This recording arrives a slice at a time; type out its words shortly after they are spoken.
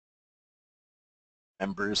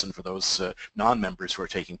members and for those non-members who are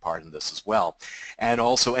taking part in this as well. And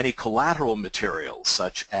also any collateral materials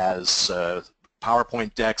such as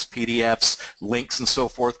PowerPoint decks, PDFs, links, and so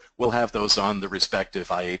forth. We'll have those on the respective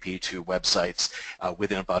IAP2 websites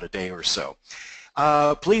within about a day or so.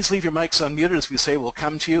 Please leave your mics unmuted. As we say, we'll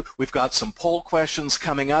come to you. We've got some poll questions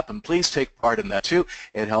coming up, and please take part in that too.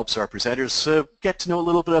 It helps our presenters get to know a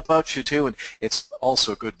little bit about you too, and it's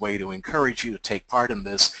also a good way to encourage you to take part in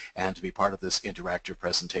this and to be part of this interactive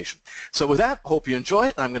presentation. So with that, hope you enjoy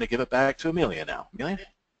it. I'm going to give it back to Amelia now. Amelia?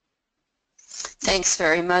 Thanks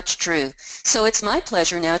very much, Drew. So it's my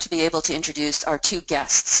pleasure now to be able to introduce our two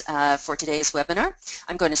guests for today's webinar.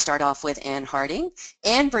 I'm going to start off with Anne Harding.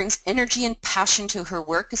 Anne brings energy and passion to her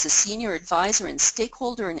work as a senior advisor and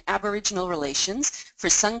stakeholder in Aboriginal relations for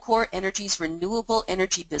Suncor Energy's renewable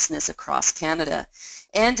energy business across Canada.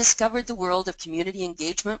 Anne discovered the world of community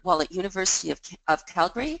engagement while at University of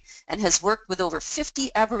Calgary and has worked with over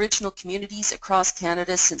 50 Aboriginal communities across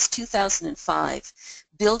Canada since 2005.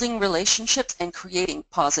 Building relationships and creating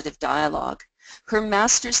positive dialogue. Her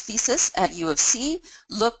master's thesis at U of C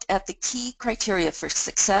looked at the key criteria for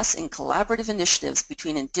success in collaborative initiatives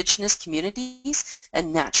between Indigenous communities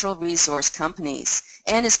and natural resource companies,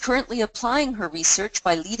 and is currently applying her research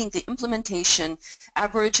by leading the implementation,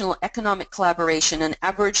 Aboriginal economic collaboration, and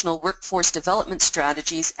Aboriginal workforce development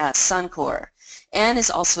strategies at Suncor. Anne is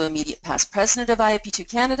also immediate past president of IAP2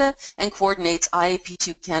 Canada and coordinates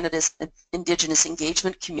IAP2 Canada's Indigenous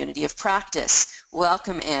Engagement Community of Practice.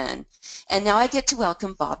 Welcome, Anne. And now I get to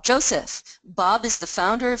welcome Bob Joseph. Bob is the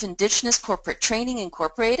founder of Indigenous Corporate Training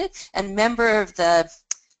Incorporated and member of the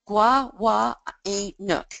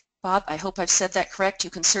Gwa-wa-a-Nook. Bob, I hope I've said that correct. You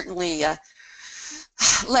can certainly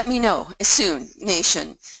let me know soon,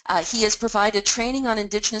 Nation. He has provided training on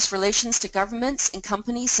Indigenous relations to governments and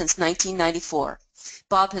companies since 1994.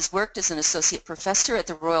 Bob has worked as an associate professor at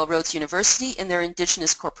the Royal Roads University in their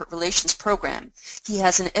Indigenous Corporate Relations program. He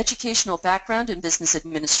has an educational background in business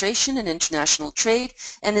administration and international trade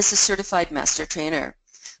and is a certified master trainer.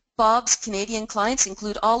 Bob's Canadian clients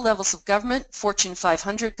include all levels of government, Fortune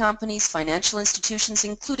 500 companies, financial institutions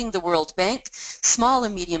including the World Bank, small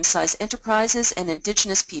and medium-sized enterprises, and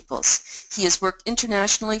Indigenous peoples. He has worked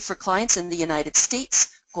internationally for clients in the United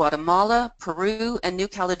States, Guatemala, Peru, and New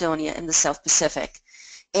Caledonia in the South Pacific.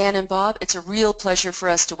 Anne and Bob, it's a real pleasure for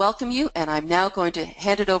us to welcome you, and I'm now going to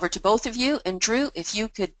hand it over to both of you. And Drew, if you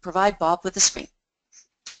could provide Bob with the screen.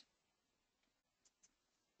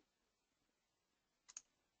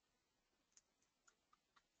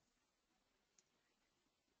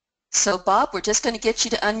 So Bob, we're just going to get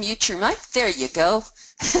you to unmute your mic. There you go.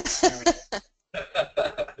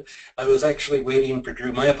 I was actually waiting for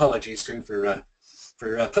Drew. My apologies, Drew, for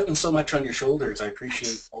putting so much on your shoulders. I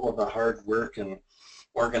appreciate all of the hard work and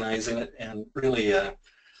organizing it, and really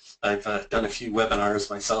I've done a few webinars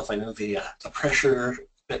myself. I know the pressure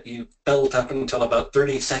that you built up until about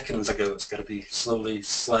 30 seconds ago is going to be slowly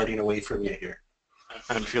sliding away from you here.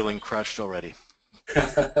 I'm feeling crushed already.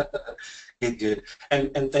 Good.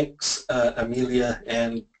 And thanks, Amelia,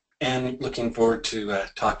 and looking forward to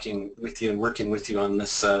talking with you and working with you on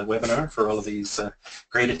this webinar for all of these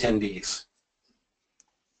great attendees.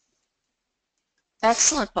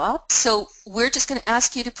 Excellent, Bob. So we're just going to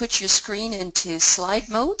ask you to put your screen into slide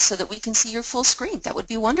mode so that we can see your full screen. That would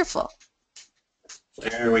be wonderful.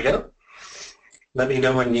 There we go. Let me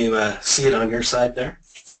know when you see it on your side there.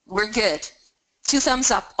 We're good. 2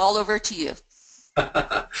 thumbs up all over to you.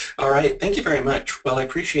 All right, thank you very much. Well, I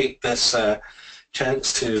appreciate this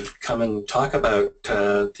chance to come and talk about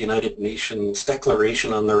the United Nations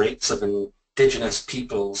Declaration on the Rights of Indigenous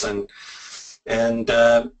Peoples, and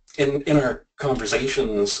in our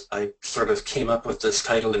conversations, I sort of came up with this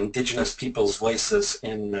title, Indigenous Peoples' Voices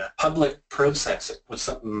in Public Process. It was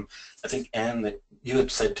something I think, Anne, that you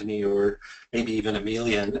had said to me, or maybe even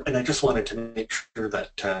Amelia, and I just wanted to make sure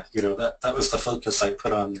that, you know, that was the focus I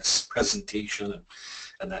put on this presentation,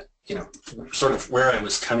 and that, you know, sort of where I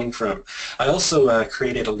was coming from. I also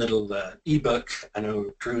created a little ebook. I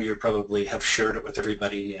know, Drew, you probably have shared it with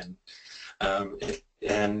everybody, and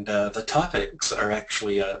the topics are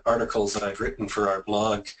actually articles that I've written for our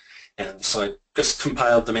blog, and so I just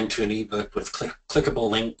compiled them into an ebook with clickable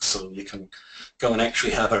links, so you can go and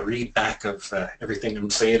actually have a read back of everything I'm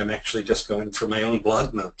saying. I'm actually just going through my own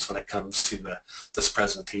blog notes when it comes to this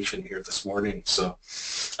presentation here this morning. So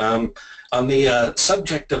on the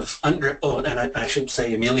subject of UNDRIP, oh, and I should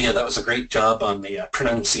say, Amelia, that was a great job on the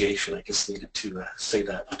pronunciation. I just needed to say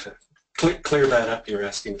that, to clear that up. You're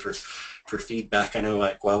asking for feedback. I know,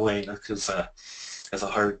 like, Huawei is a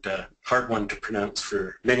hard one to pronounce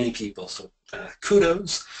for many people, so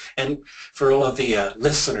kudos. And for all of the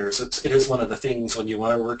listeners, it is one of the things when you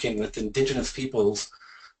are working with Indigenous peoples,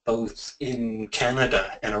 both in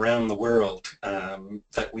Canada and around the world,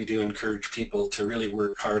 that we do encourage people to really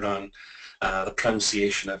work hard on the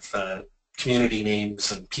pronunciation of community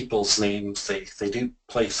names and people's names. They do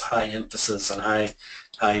place high emphasis and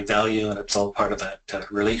high value, and it's all part of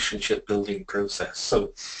that relationship building process.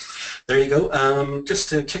 So there you go. Just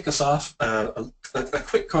to kick us off, a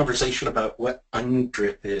quick conversation about what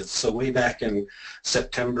UNDRIP is. So way back in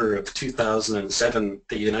September of 2007,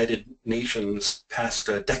 the United Nations passed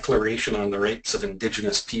a Declaration on the Rights of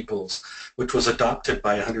Indigenous Peoples, which was adopted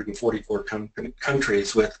by 144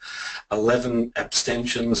 countries, with 11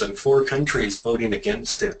 abstentions and 4 countries voting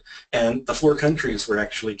against it. And the 4 countries were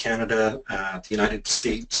actually Canada, the United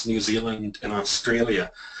States, New Zealand, and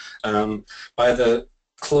Australia. By the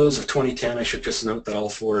close of 2010, I should just note that all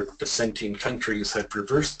 4 dissenting countries had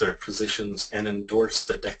reversed their positions and endorsed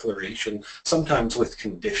the declaration, sometimes with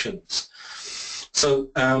conditions.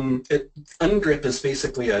 So UNDRIP is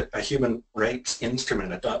basically a human rights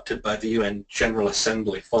instrument adopted by the UN General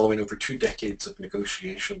Assembly following over 2 decades of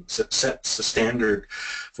negotiations. It sets the standard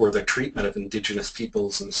for the treatment of Indigenous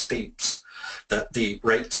peoples and states, that the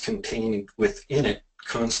rights contained within it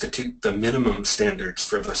constitute the minimum standards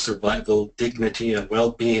for the survival, dignity, and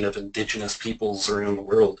well-being of Indigenous peoples around the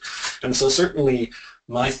world. And so certainly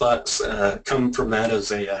my thoughts come from that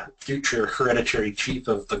as a future hereditary chief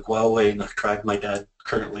of the Gwaway tribe. My dad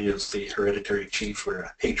currently is the hereditary chief. We're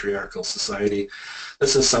a patriarchal society.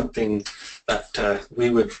 This is something that we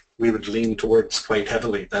would lean towards quite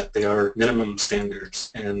heavily, that they are minimum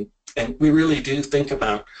standards. And we really do think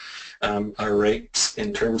about our rights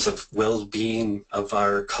in terms of well-being of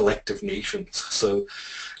our collective nations. So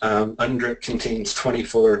UNDRIP contains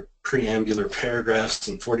 24 preambular paragraphs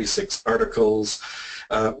and 46 articles.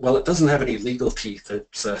 Well, it doesn't have any legal teeth.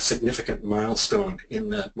 It's a significant milestone in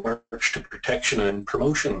the march to protection and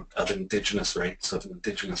promotion of Indigenous rights of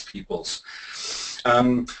Indigenous peoples.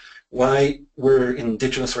 Why were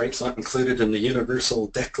Indigenous rights not included in the Universal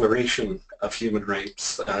Declaration of Human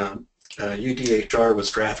Rights? UDHR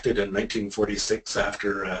was drafted in 1946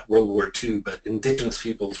 after World War II, but Indigenous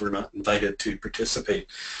peoples were not invited to participate.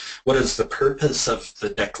 What is the purpose of the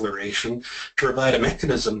declaration? To provide a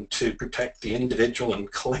mechanism to protect the individual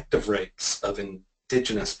and collective rights of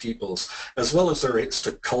Indigenous peoples, as well as their rights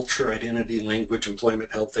to culture, identity, language,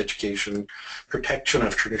 employment, health, education, protection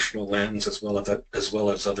of traditional lands, as well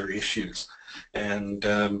as other issues. And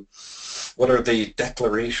what are the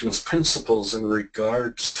Declaration's principles in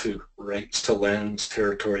regards to rights to lands,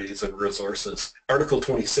 territories, and resources? Article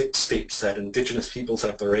 26 states that Indigenous peoples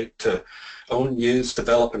have the right to own, use,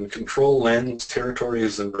 develop, and control lands,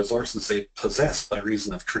 territories, and resources they possess by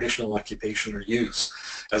reason of traditional occupation or use,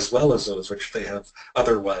 as well as those which they have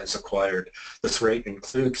otherwise acquired. This right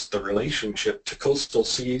includes the relationship to coastal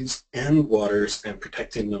seas and waters and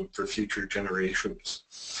protecting them for future generations.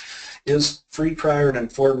 Is free, prior, and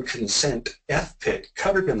informed consent, FPIC,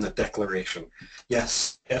 covered in the Declaration?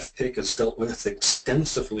 Yes, FPIC is dealt with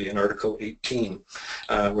extensively in Article 18,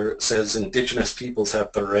 where it says Indigenous peoples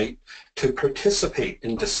have the right to participate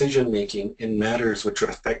in decision-making in matters which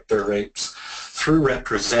affect their rights through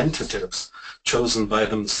representatives chosen by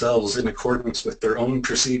themselves in accordance with their own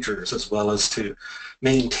procedures, as well as to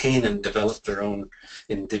maintain and develop their own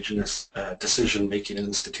Indigenous decision-making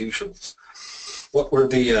institutions. What were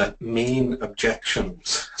the main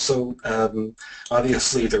objections? So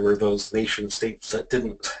obviously there were those nation states that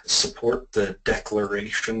didn't support the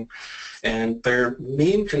declaration, and their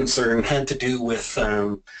main concern had to do with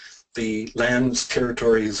the lands,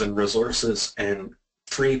 territories, and resources, and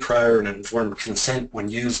free, prior, and informed consent when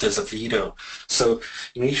used as a veto. So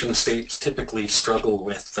nation states typically struggle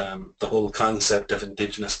with the whole concept of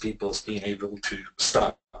Indigenous peoples being able to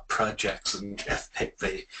stop projects, and FPIC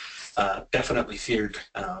they definitely feared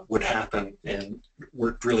would happen, and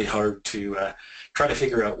worked really hard to try to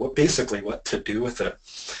figure out what to do with it.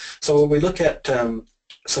 So when we look at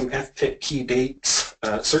some FPIC key dates,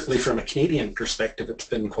 certainly from a Canadian perspective, it's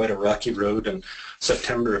been quite a rocky road. In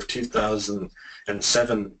September of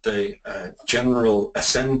 2007, the General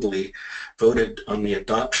Assembly voted on the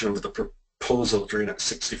adoption of the proposal during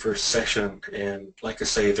its 61st session, and like I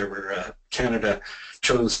say, there were Canada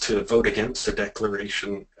chose to vote against the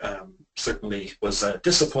declaration. Certainly was a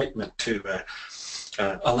disappointment to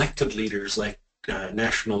elected leaders like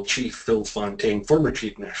National Chief Phil Fontaine, former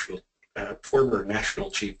National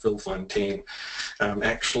Chief Phil Fontaine,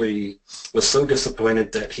 actually was so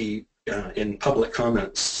disappointed that he in public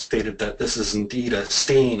comments stated that this is indeed a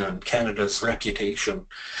stain on Canada's reputation.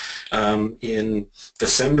 In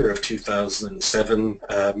December of 2007,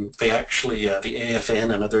 they actually, the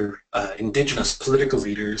AFN and other Indigenous political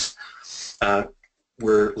leaders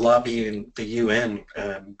were lobbying the UN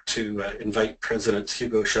to invite Presidents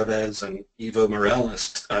Hugo Chavez and Evo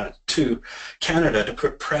Morales to Canada to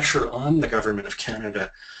put pressure on the government of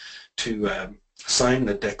Canada to sign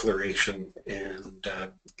the declaration, and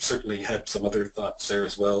certainly had some other thoughts there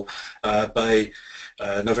as well. By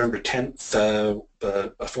November 10th,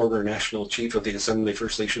 a former national chief of the Assembly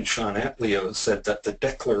First Nation, Sean Atleo, said that the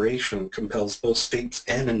declaration compels both states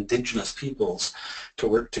and Indigenous peoples to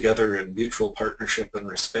work together in mutual partnership and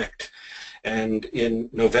respect. And in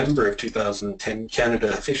November of 2010,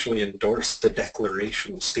 Canada officially endorsed the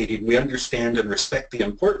declaration, stating, "We understand and respect the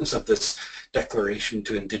importance of this declaration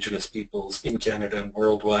to Indigenous peoples in Canada and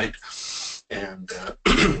worldwide." And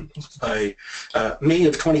by May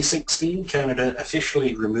of 2016, Canada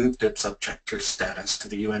officially removed its objector status to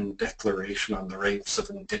the UN Declaration on the Rights of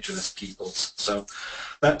Indigenous Peoples. So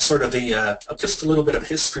that's sort of the just a little bit of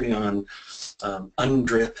history on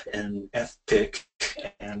UNDRIP and FPIC,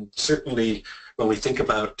 and certainly when we think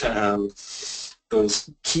about those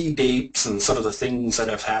key dates and some of the things that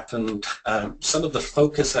have happened, some of the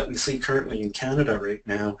focus that we see currently in Canada right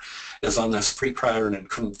now is on this free, prior, and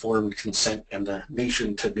informed consent and the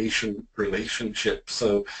nation-to-nation relationship.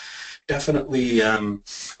 So definitely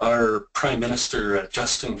our Prime Minister,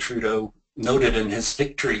 Justin Trudeau, noted in his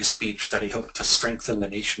victory speech that he hoped to strengthen the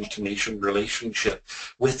nation-to-nation relationship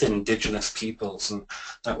with Indigenous peoples, and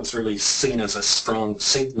that was really seen as a strong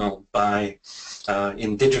signal by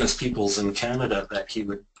Indigenous peoples in Canada that he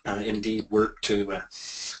would indeed work to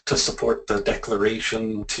support the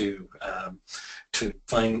declaration, to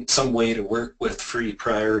find some way to work with free,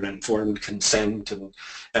 prior, and informed consent,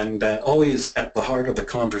 and always at the heart of the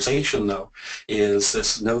conversation, though, is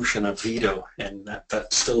this notion of veto, and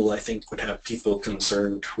that still, I think, would have people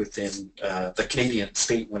concerned within the Canadian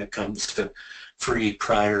state when it comes to free,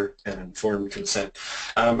 prior, and informed consent.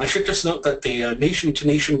 I should just note that the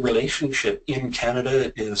nation-to-nation relationship in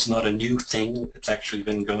Canada is not a new thing. It's actually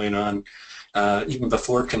been going on even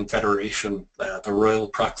before Confederation. The Royal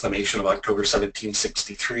Proclamation of October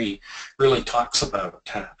 1763 really talks about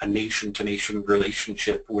a nation-to-nation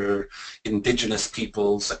relationship where Indigenous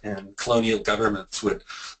peoples and colonial governments would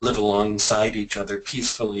live alongside each other,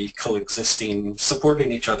 peacefully coexisting,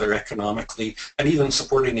 supporting each other economically, and even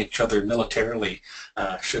supporting each other militarily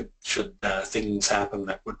should things happen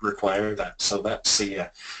that would require that. So that's the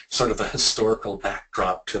sort of the historical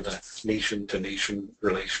backdrop to the nation-to-nation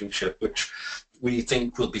relationship, which we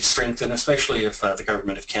think will be strengthened, especially if the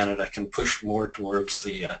Government of Canada can push more towards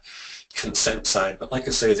the consent side. But like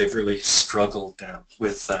I say, they've really struggled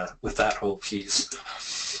with that whole piece.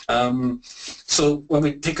 So when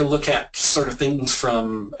we take a look at sort of things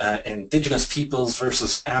from Indigenous peoples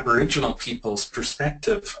versus Aboriginal peoples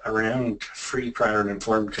perspective around free, prior, and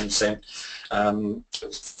informed consent,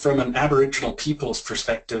 from an Aboriginal people's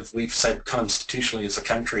perspective, we've said constitutionally as a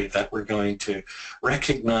country that we're going to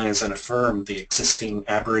recognize and affirm the existing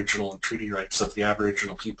Aboriginal and treaty rights of the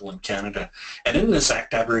Aboriginal people in Canada. And in this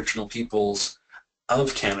act, Aboriginal peoples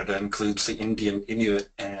of Canada includes the Indian, Inuit,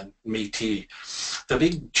 and Métis. The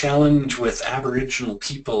big challenge with Aboriginal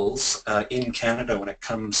peoples in Canada when it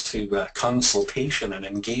comes to consultation and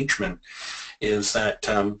engagement is that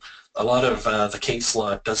a lot of the case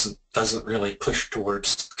law doesn't really push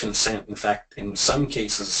towards consent. In fact, in some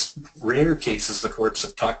cases, rare cases, the courts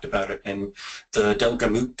have talked about it. In the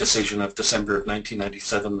Delgamuukw decision of December of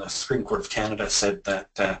 1997, the Supreme Court of Canada said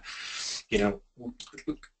that you know,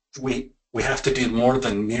 we have to do more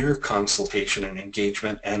than mere consultation and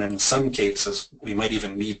engagement, and in some cases we might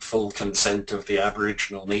even need full consent of the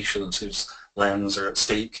Aboriginal nations whose lands are at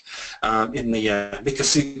stake. In the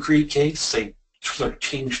Mikisew Cree case, they sort of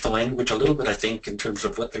changed the language a little bit, I think, in terms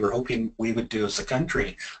of what they were hoping we would do as a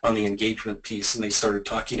country on the engagement piece, and they started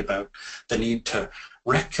talking about the need to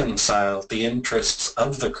reconcile the interests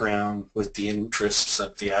of the Crown with the interests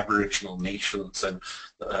of the Aboriginal nations and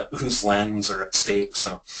whose lands are at stake.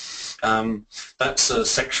 So that's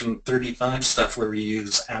Section 35 stuff where we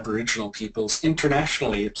use Aboriginal peoples.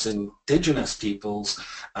 Internationally, it's Indigenous peoples.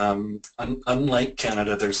 Unlike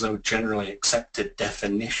Canada, there's no generally accepted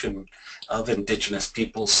definition of Indigenous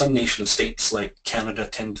people. Some nation states like Canada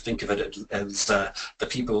tend to think of it as the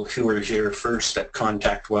people who were here first at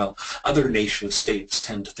contact, while other nation states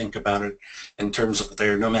tend to think about it in terms of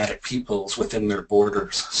their nomadic peoples within their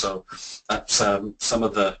borders. So that's some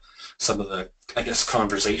of the some of the, I guess,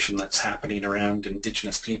 conversation that's happening around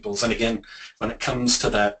Indigenous peoples. And again, when it comes to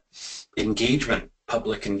that engagement,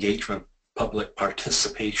 public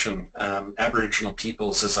participation, Aboriginal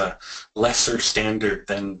peoples is a lesser standard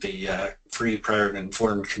than the free, prior and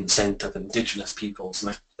informed consent of Indigenous peoples,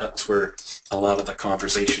 and that's where a lot of the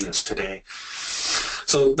conversation is today.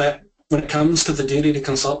 So that when it comes to the duty to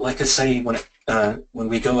consult, like I say, when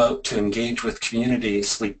we go out to engage with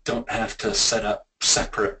communities, we don't have to set up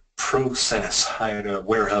separate process, hire a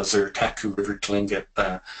warehouser, Taku River Tlingit.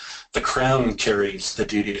 The Crown carries the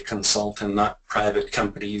duty to consult and not private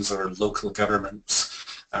companies or local governments.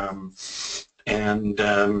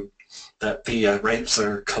 That the rights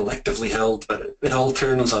are collectively held, but it all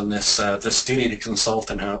turns on this this duty to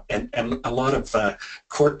consult and a lot of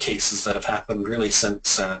court cases that have happened really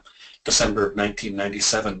since December of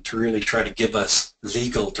 1997 to really try to give us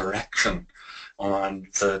legal direction on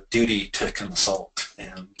the duty to consult.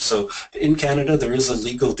 And so in Canada there is a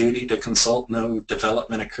legal duty to consult. No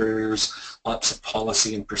development occurs, lots of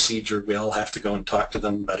policy and procedure. We all have to go and talk to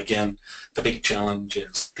them, but again, the big challenge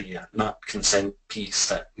is the not consent piece,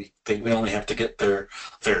 that we only have to get their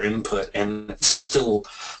input, and it's still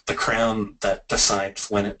the Crown that decides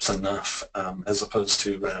when it's enough, as opposed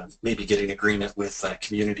to maybe getting agreement with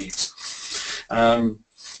communities.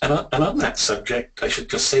 And on that subject, I should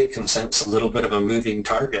just say consent's a little bit of a moving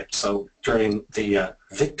target. So during the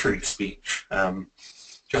victory speech,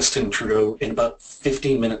 Justin Trudeau, in about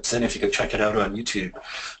 15 minutes in, if you could check it out on YouTube,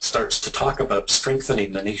 starts to talk about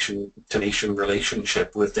strengthening the nation-to-nation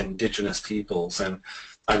relationship with Indigenous peoples. And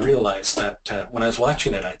I realized that when I was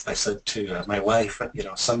watching it, I said to my wife, you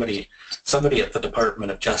know, somebody at the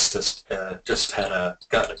Department of Justice just had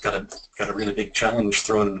got a really big challenge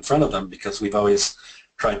thrown in front of them, because we've always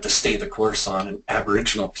tried to stay the course on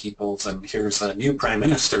Aboriginal peoples, and here's a new Prime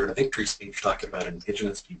Minister in a victory speech talking about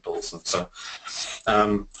Indigenous peoples. And so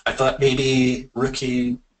I thought maybe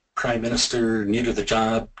rookie Prime Minister, new to the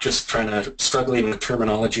job, just struggling with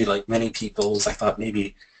terminology like many peoples, I thought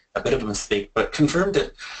maybe a bit of a mistake, but confirmed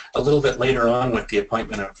it a little bit later on with the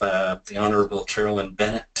appointment of the Honourable Carolyn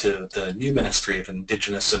Bennett to the new Ministry of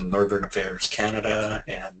Indigenous and Northern Affairs Canada.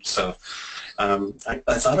 And so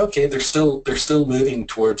I thought, okay, they're still moving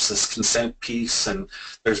towards this consent piece, and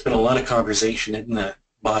there's been a lot of conversation in the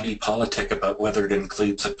body politic about whether it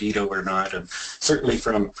includes a veto or not, and certainly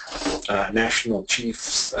from National Chief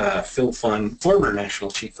former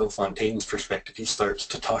National Chief Phil Fontaine's perspective, he starts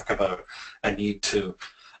to talk about a need to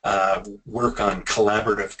work on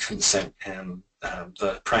collaborative consent, and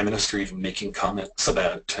the Prime Minister even making comments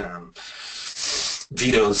about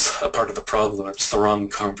veto's a part of the problem. It's the wrong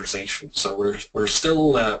conversation. So we're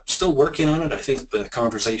still working on it. I think the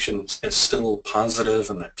conversation is still positive,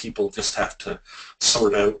 and that people just have to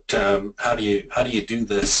sort out how do you do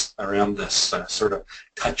this around this sort of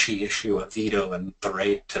touchy issue of veto and the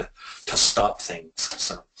right to stop things.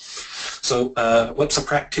 So what's a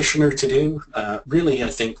practitioner to do? Really, I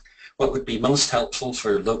think what would be most helpful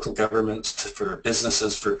for local governments, for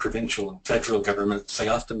businesses, for provincial and federal governments, they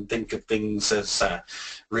often think of things as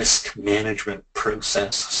risk management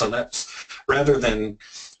process. So that's, rather than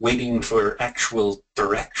waiting for actual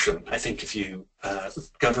direction, I think if you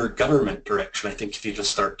government direction, I think if you just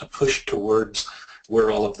start to push towards where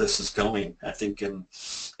all of this is going, I think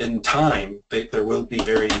in time there will be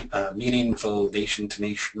very meaningful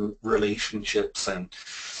nation-to-nation relationships, and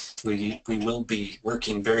we will be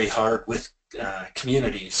working very hard with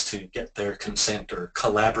communities to get their consent or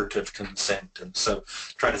collaborative consent. And so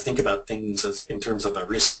try to think about things as in terms of a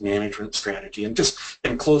risk management strategy. And just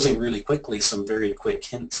in closing really quickly, some very quick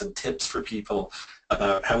hints and tips for people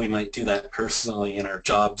about how we might do that personally in our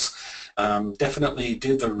jobs. Definitely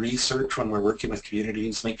do the research when we're working with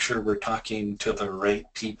communities. Make sure we're talking to the right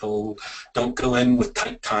people. Don't go in with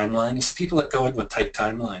tight timelines. People that go in with tight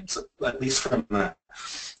timelines, at least from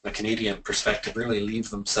the Canadian perspective, really leave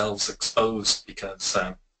themselves exposed, because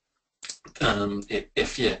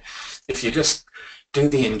if you just do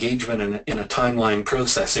the engagement in a timeline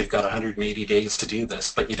process, you've got 180 days to do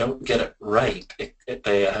this, but you don't get it right,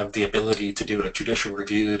 they have the ability to do a judicial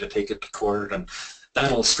review, to take it to court, and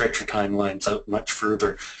that'll stretch your timelines out much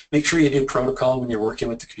further. Make sure you do protocol when you're working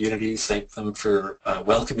with the communities. Thank them for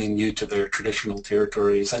welcoming you to their traditional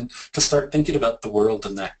territories, and to start thinking about the world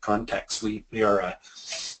in that context. We are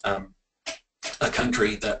a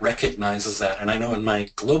country that recognizes that. And I know in my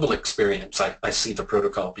global experience, I see the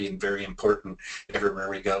protocol being very important everywhere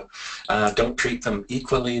we go. Don't treat them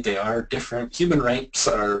equally. They are different. Human rights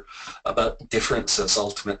are about differences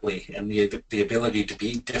ultimately, and the ability to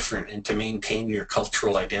be different and to maintain your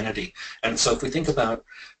cultural identity. And so if we think about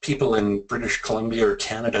people in British Columbia or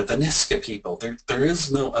Canada, the Nisga'a people, there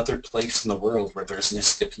is no other place in the world where there's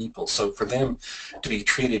Nisga'a people. So for them to be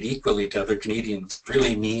treated equally to other Canadians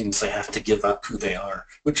really means they have to give up who they are,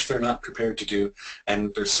 which they're not prepared to do.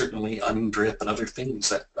 And there's certainly UNDRIP and other things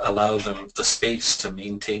that allow them the space to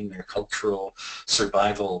maintain their cultural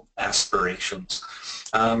survival aspirations.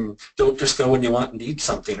 Don't just go when you want and need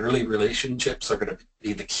something. Early relationships are going to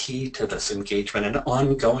be the key to this engagement, and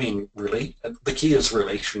ongoing the key is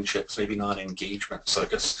relationships, maybe not engagement. So I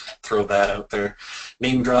just throw that out there.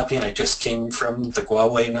 Name dropping, I just came from the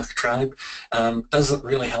Gwawena tribe, doesn't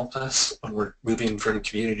really help us when we're moving from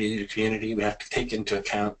community to community. We have to take into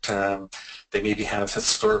account they maybe have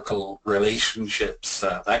historical relationships,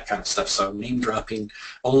 that kind of stuff. So name dropping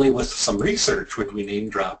only with some research would we name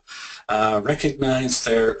drop. Recognize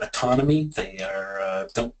their autonomy. They are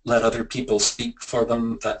don't let other people speak for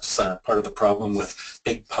them. That's part of the problem with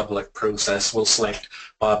big public process. We'll select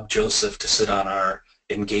Bob Joseph to sit on our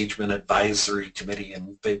engagement advisory committee,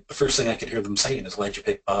 and the first thing I could hear them saying is, why'd you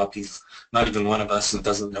pick Bob? He's not even one of us and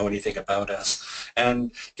doesn't know anything about us.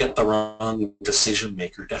 And get the wrong decision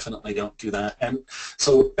maker. Definitely don't do that. And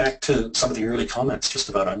so back to some of the early comments just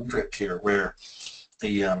about UNDRIP here, where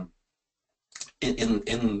the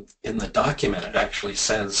in the document it actually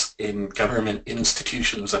says in government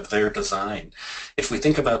institutions of their design. If we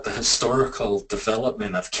think about the historical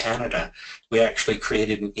development of Canada, we actually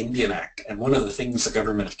created an Indian Act, and one of the things the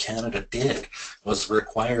government of Canada did was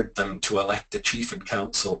required them to elect a chief and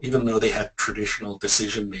council, even though they had traditional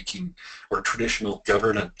decision making or traditional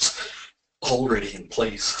governance already in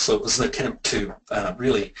place. So it was an attempt to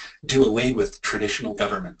really do away with traditional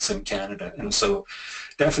governments in Canada. And so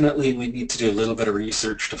definitely we need to do a little bit of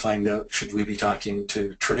research to find out, should we be talking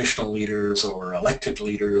to traditional leaders or elected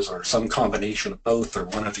leaders or some combination of both or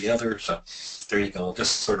one or the other. So there you go. I'll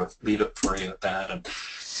just sort of leave it for you at that,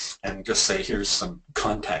 and just say here's some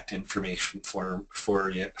contact information for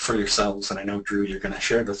yourselves. And I know, Drew, you're going to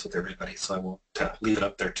share this with everybody, so I won't leave it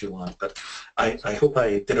up there too long. But I hope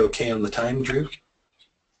I did okay on the time, Drew.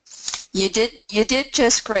 You did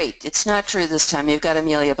just great. It's not true this time. You've got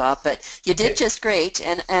Amelia, Bob, but you did just great.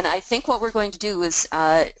 And I think what we're going to do is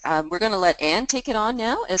we're going to let Anne take it on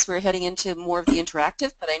now as we're heading into more of the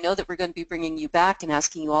interactive, but I know that we're going to be bringing you back and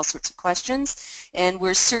asking you all sorts of questions. And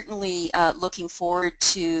we're certainly looking forward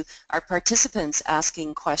to our participants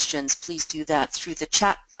asking questions. Please do that through the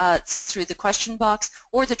chat, through the question box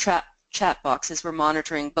or the chat box, as we're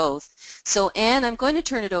monitoring both. So Anne, I'm going to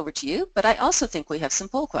turn it over to you, but I also think we have some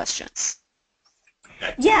poll questions.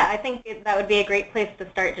 Yeah, I think that would be a great place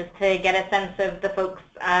to start, just to get a sense of the folks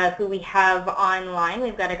who we have online.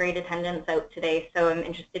 We've got a great attendance out today, so I'm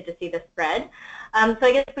interested to see the spread. So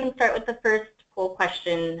I guess we can start with the first poll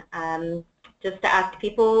question, just to ask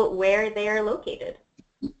people where they are located.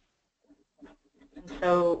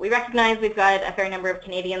 So we recognize we've got a fair number of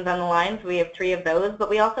Canadians on the line, so we have 3 of those,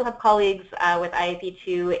 but we also have colleagues with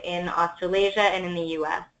IAP2 in Australasia and in the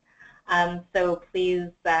US. So please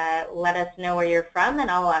let us know where you're from,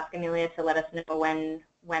 and I'll ask Amelia to let us know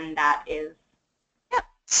when that is. Yep.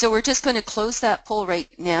 So we're just going to close that poll right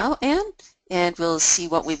now, Anne, and we'll see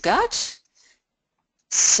what we've got.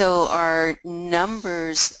 So our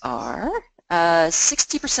numbers are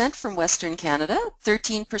 60% from Western Canada,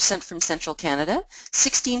 13% from Central Canada,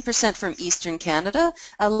 16% from Eastern Canada,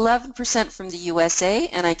 11% from the USA,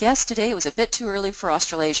 and I guess today it was a bit too early for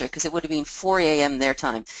Australasia because it would have been 4 a.m. their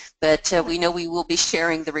time. But we know we will be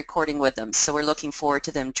sharing the recording with them, so we're looking forward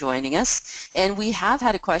to them joining us. And we have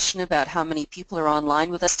had a question about how many people are online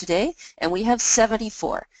with us today, and we have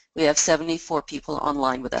 74. We have 74 people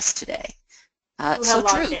online with us today. So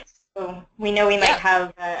Drew. So we know we might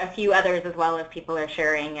have a few others as well if people are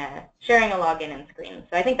sharing a login and screen.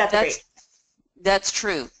 So I think that's great. That's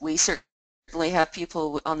true. We certainly have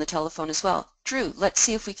people on the telephone as well. Drew, let's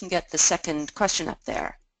see if we can get the second question up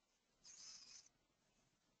there.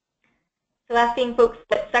 So asking folks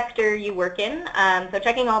what sector you work in. So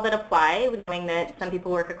checking all that apply, knowing that some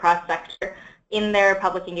people work across sector in their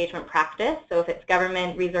public engagement practice. So if it's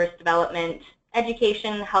government, resource development,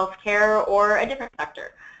 education, healthcare, or a different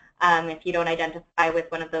sector. If you don't identify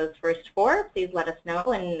with one of those first 4, please let us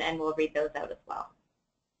know, and we'll read those out as well.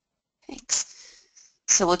 Thanks.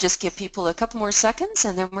 So we'll just give people a couple more seconds,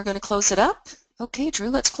 and then we're going to close it up. Okay, Drew,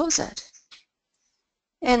 let's close it.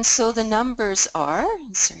 And so the numbers are,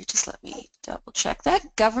 sorry, just let me double check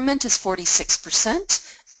that. Government is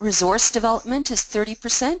 46%, resource development is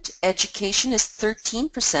 30%, education is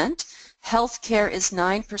 13%, healthcare is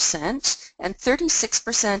 9%, and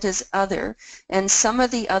 36% is other. And some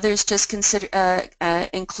of the others just consider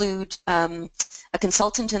include a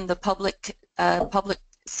consultant in the public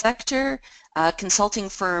sector, consulting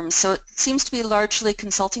firms. So it seems to be largely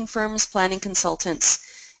consulting firms, planning consultants,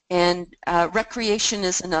 and recreation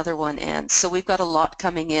is another one. And so we've got a lot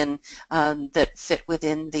coming in that fit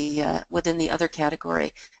within the other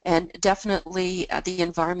category, and definitely the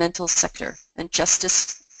environmental sector and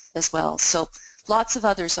justice as well. So lots of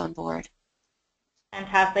others on board.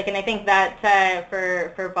 Fantastic, and I think that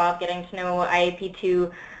for Bob, getting to know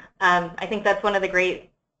IAP2, I think that's one of the great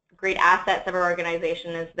assets of our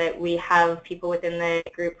organization, is that we have people within the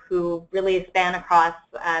group who really span across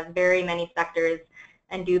very many sectors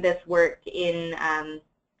and do this work in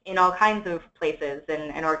all kinds of places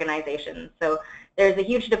and organizations. So there's a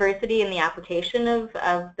huge diversity in the application of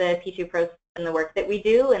the P2 process and the work that we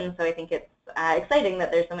do, and so I think it's exciting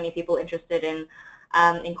that there's so many people interested in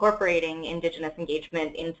incorporating Indigenous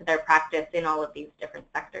engagement into their practice in all of these different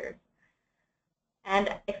sectors.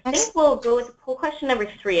 And I think we'll go with poll question number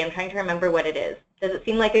 3. I'm trying to remember what it is. Does it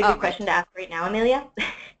seem like a good question to ask right now, Amelia?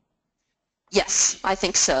 Yes, I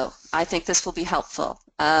think so. I think this will be helpful.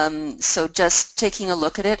 So just taking a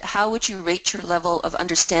look at it, how would you rate your level of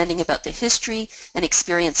understanding about the history and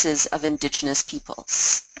experiences of Indigenous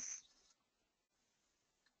peoples?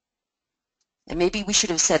 And maybe we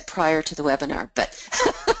should have said prior to the webinar, but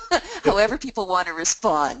however people want to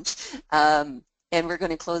respond. And we're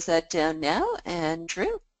going to close that down now. And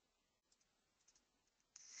Drew?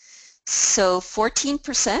 So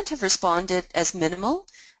 14% have responded as minimal,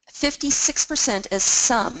 56% as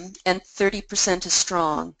some, and 30% as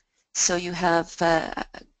strong. So you have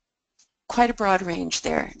quite a broad range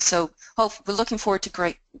there. So we're looking forward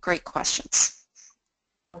to great questions.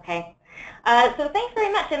 Okay. So thanks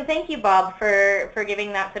very much, and thank you, Bob, for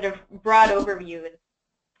giving that sort of broad overview.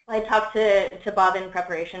 I talked to Bob in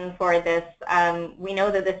preparation for this. We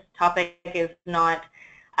know that this topic is not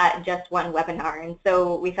just one webinar, and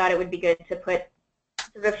so we thought it would be good to put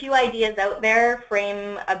sort of a few ideas out there,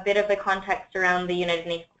 frame a bit of the context around the United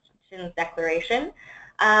Nations Declaration,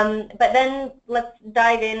 but then let's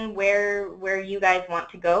dive in where you guys want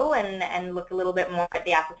to go and look a little bit more at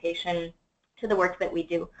the application to the work that we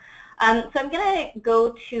do. So I'm going to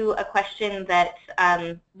go to a question that's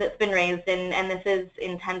been raised, and this is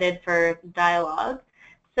intended for dialogue.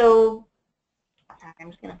 So I'm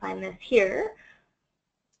just going to find this here.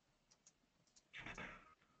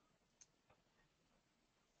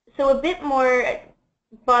 So a bit more,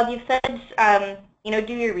 Bob, you've said,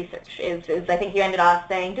 do your research, is I think you ended off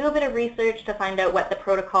saying, do a bit of research to find out what the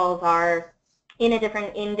protocols are in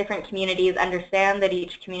different communities, understand that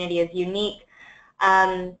each community is unique.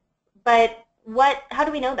 But how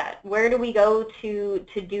do we know that? Where do we go to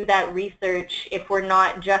do that research if we're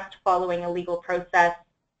not just following a legal process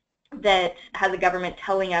that has a government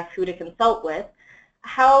telling us who to consult with?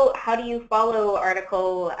 How do you follow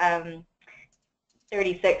Article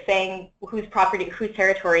 36 saying whose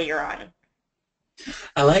territory you're on?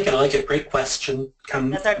 I like it. Great question.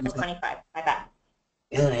 That's Article 25. My bad.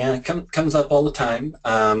 Yeah, it comes up all the time.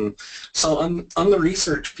 So on the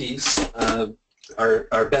research piece,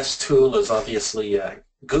 our best tool is obviously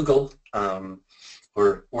Google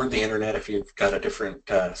or the internet if you've got a different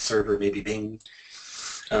server, maybe Bing.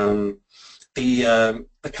 The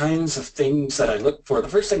kinds of things that I look for, the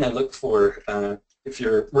first thing I look for if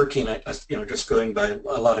you're working at, just going by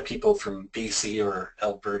a lot of people from BC or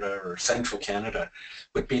Alberta or Central Canada,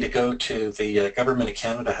 would be to go to the Government of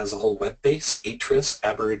Canada has a whole web base, ATRIS,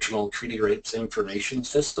 Aboriginal Treaty Rights Information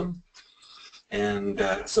System. And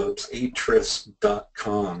so it's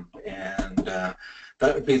atris.com, and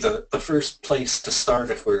that would be the first place to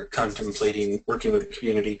start if we're contemplating working with a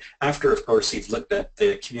community, after, of course, you've looked at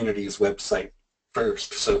the community's website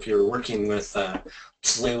first. So if you're working with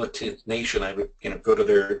Tsleil-Waututh Nation, I would go to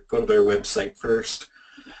their website first.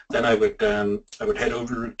 Then I would head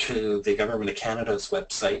over to the Government of Canada's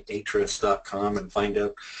website, atris.com, and find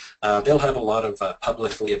out. They'll have a lot of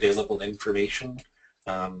publicly available information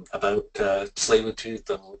about Tsleil-Waututh.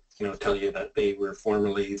 They'll tell you that they were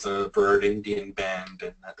formerly the Burrard Indian Band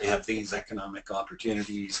and that they have these economic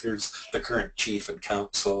opportunities. Here's the current chief and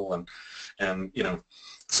council, and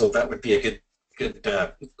so that would be a good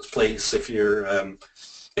place if you're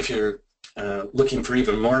looking for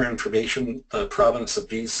even more information. The province of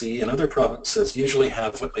BC and other provinces usually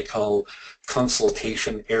have what they call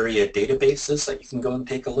consultation area databases that you can go and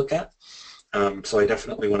take a look at. So I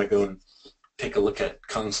definitely want to go and take a look at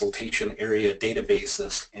consultation area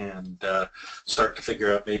databases and start to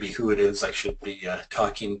figure out maybe who it is I should be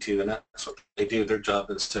talking to, and that's what they do. Their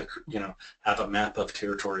job is to, have a map of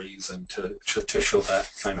territories and to show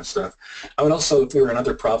that kind of stuff. I would also, if we were in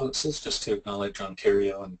other provinces, just to acknowledge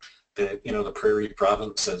Ontario and the prairie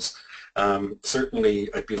provinces.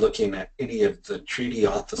 Certainly I'd be looking at any of the treaty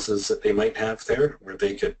offices that they might have there, where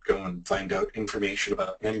they could go and find out information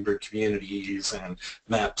about member communities and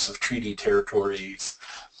maps of treaty territories.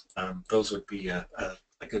 Those would be a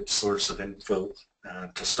good source of info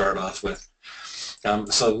to start off with. When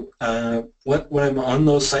I'm on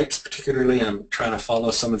those sites, particularly, I'm trying to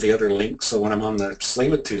follow some of the other links. So when I'm on the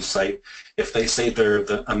Tsleil-Waututh site, if they say they're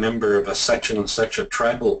a member of a section and such a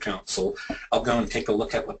tribal council, I'll go and take a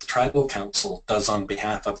look at what the tribal council does on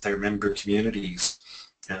behalf of their member communities.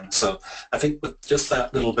 And so I think with just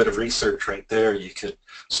that little bit of research right there, you could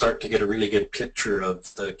start to get a really good picture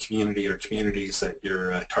of the community or communities that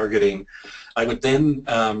you're targeting. I would then,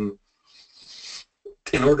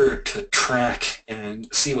 in order to track and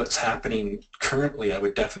see what's happening currently, I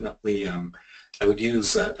would definitely, I would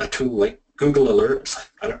use a tool like Google Alerts.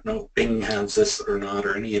 I don't know if Bing has this or not,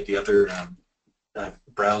 or any of the other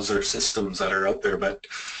browser systems that are out there, but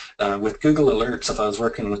with Google Alerts, if I was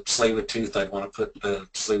working with Tsleil-Waututh, I'd want to put the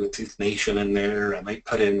Tsleil-Waututh Nation in there. I might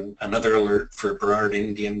put in another alert for Burrard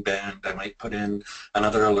Indian Band. I might put in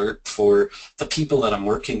another alert for the people that I'm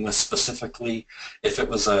working with specifically. If it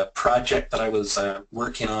was a project that I was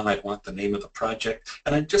working on, I'd want the name of the project.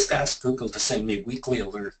 And I'd just ask Google to send me weekly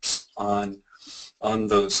alerts on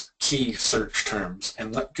those key search terms.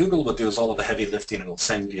 And what Google will do is all of the heavy lifting. It'll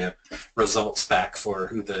send you results back for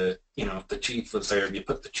who the chief was there, and you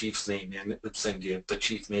put the chief's name in, it would send you the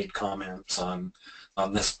chief made comments on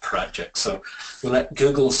this project. So we'll let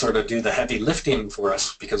Google sort of do the heavy lifting for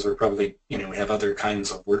us, because we're probably, we have other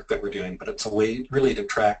kinds of work that we're doing, but it's a way really to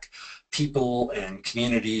track people and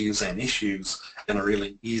communities and issues in a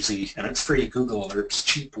really easy, and it's free Google Alerts,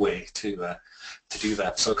 cheap way to do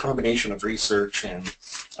that. So a combination of research and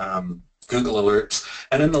Google Alerts.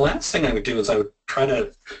 And then the last thing I would do is I would try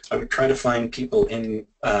to find people in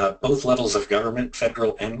both levels of government,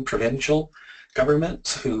 federal and provincial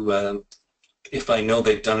governments, who if I know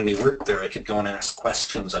they've done any work there, I could go and ask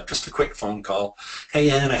questions. Just a quick phone call. Hey,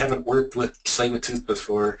 Ann, I haven't worked with Tsleil-Waututh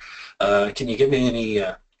before. Can you give me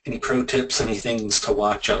any pro tips, any things to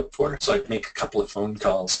watch out for? So I'd make a couple of phone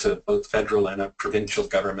calls to both federal and a provincial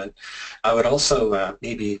government. I would also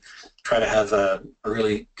maybe try to have a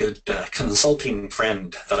really good consulting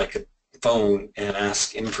friend that I could phone and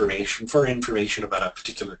ask information about a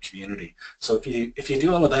particular community. So if you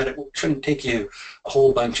do all of that, it shouldn't take you a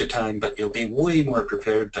whole bunch of time, but you'll be way more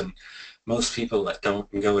prepared than most people that don't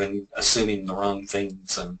go in assuming the wrong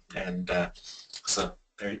things. So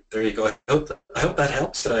there you go. I hope that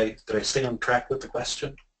helps. Did I stay on track with the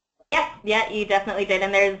question? Yeah, you definitely did,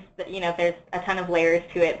 and there's a ton of layers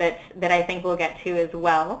to it that I think we'll get to as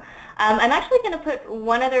well. I'm actually going to put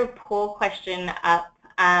one other poll question up.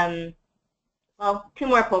 Well, two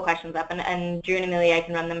more poll questions up, and Drew and Amelia, I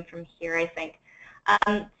can run them from here, I think.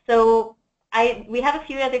 So we have a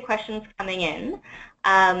few other questions coming in,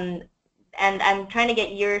 and I'm trying to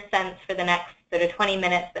get your sense for the next sort of 20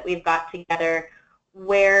 minutes that we've got together,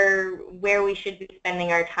 where we should be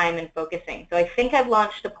spending our time and focusing. So I think I've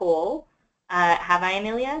launched a poll. Have I,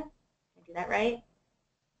 Amelia? Did I do that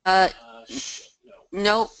right?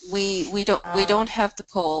 No, we don't have the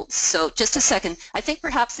poll. So just a second. I think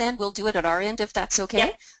perhaps then we'll do it at our end if that's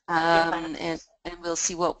okay. Yeah. And we'll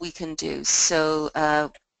see what we can do. So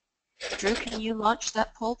Drew, can you launch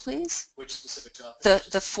that poll, please? Which specific topic?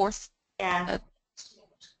 The fourth. Yeah.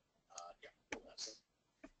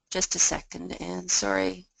 Just a second, Anne,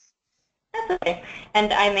 sorry. That's okay.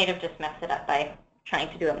 And I may have just messed it up by trying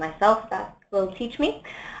to do it myself. That will teach me.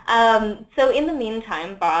 So in the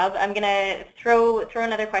meantime, Bob, I'm going to throw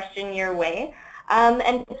another question your way,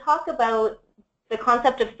 and talk about the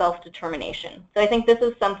concept of self-determination. So I think this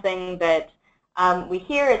is something that we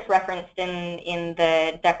hear. It's referenced in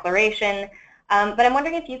the declaration. But I'm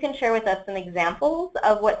wondering if you can share with us some examples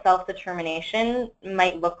of what self-determination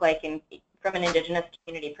might look like from an Indigenous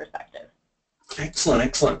community perspective. Excellent,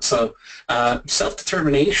 excellent. So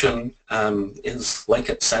self-determination is like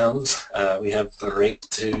it sounds. We have the right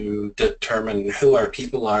to determine who our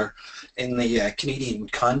people are. In the Canadian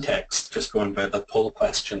context, just going by the poll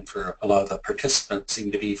question, for a lot of the participants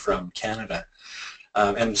seem to be from Canada.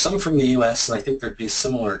 And some from the US, and I think there'd be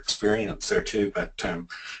similar experience there too, but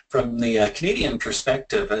from the Canadian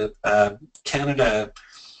perspective, Canada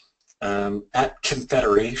at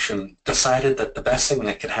Confederation decided that the best thing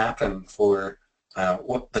that could happen for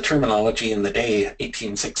what the terminology in the day,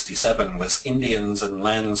 1867, was Indians and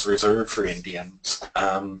lands reserved for Indians.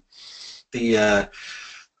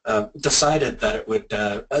 Decided that it would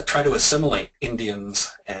try to assimilate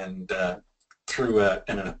Indians and through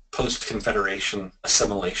a post-Confederation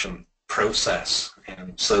assimilation process.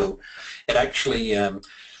 And so it actually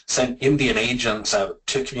sent Indian agents out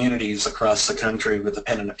to communities across the country with a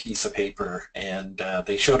pen and a piece of paper, and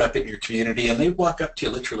they showed up at your community and they'd walk up to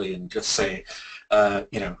you literally and just say,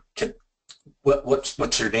 you know,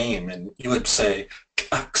 what's your name? And you would say,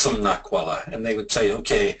 Aksum Nakwala, and they would say,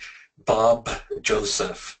 okay, Bob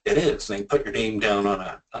Joseph, it is. And they put your name down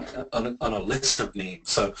on a list of names.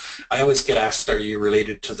 So I always get asked, are you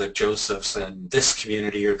related to the Josephs in this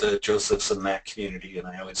community or the Josephs in that community? And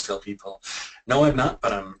I always tell people, no, I'm not,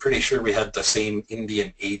 but I'm pretty sure we had the same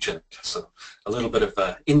Indian agent. So a little bit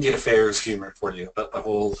of Indian affairs humor for you about the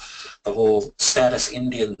whole status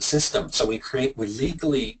Indian system. So we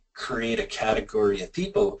legally create a category of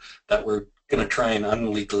people that we're going to try and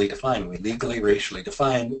unlegally define. We legally racially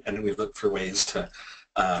define, and we look for ways to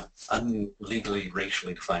unlegally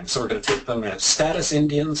racially define. So we're going to take them as status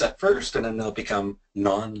Indians at first, and then they'll become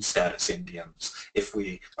non-status Indians if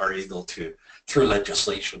we are able to, through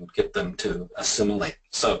legislation, get them to assimilate.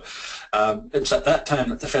 So it's at that time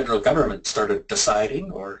that the federal government started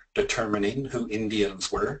deciding or determining who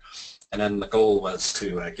Indians were. And then the goal was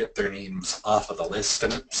to get their names off of the list.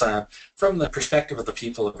 And it's, from the perspective of the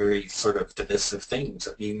people, a very sort of divisive thing.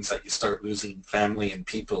 It means that you start losing family and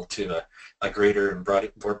people to a greater and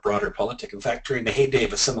broader politic. In fact, during the heyday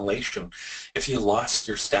of assimilation, if you lost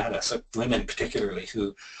your status, women particularly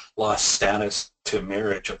who lost status to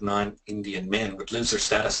marriage of non-Indian men would lose their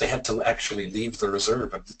status. They had to actually leave the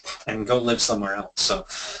reserve and go live somewhere else. So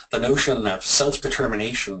the notion of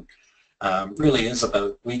self-determination really is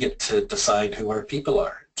about, we get to decide who our people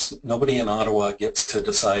are. Nobody in Ottawa gets to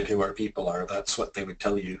decide who our people are. That's what they would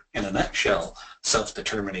tell you in a nutshell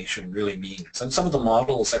self-determination really means. And some of the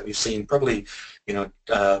models that we've seen, probably, you know,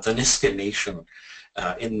 the Nisga'a Nation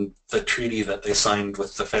in the treaty that they signed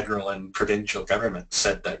with the federal and provincial government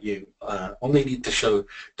said that you only need to show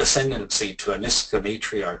descendancy to a Nisga'a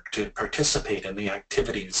matriarch to participate in the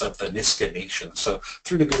activities of the Nisga'a Nation. So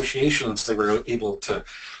through negotiations they were able to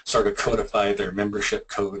sort of codify their membership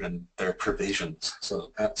code and their provisions.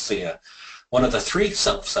 So that's the one of the three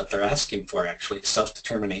selves that they're asking for, actually: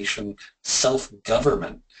 self-determination,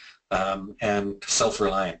 self-government, and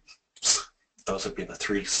self-reliance. Those would be the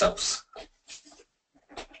three selves.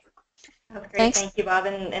 That's great. Thanks. Thank you, Bob,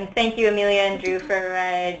 and thank you, Amelia and Drew,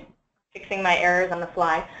 for fixing my errors on the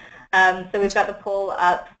fly. So we've got the poll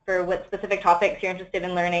up for what specific topics you're interested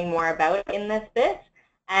in learning more about in this bit,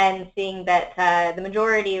 and seeing that the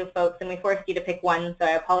majority of folks, and we forced you to pick one, so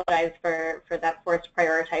I apologize for that forced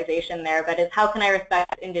prioritization there, but is how can I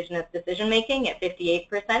respect Indigenous decision-making at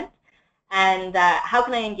 58%, and how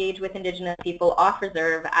can I engage with Indigenous people off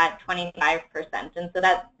reserve at 25%. And so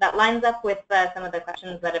that lines up with some of the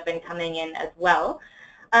questions that have been coming in as well.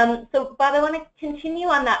 So Bob, I want to continue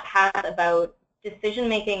on that path about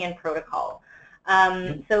decision-making and protocol.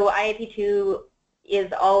 So IAP2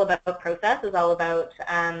 is all about process, is all about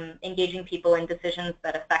engaging people in decisions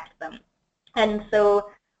that affect them. And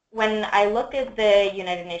so when I look at the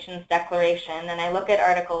United Nations Declaration and I look at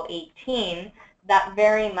Article 18, that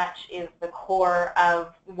very much is the core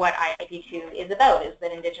of what IAP2 is about, is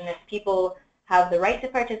that Indigenous people have the right to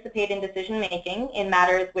participate in decision-making in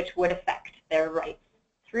matters which would affect their rights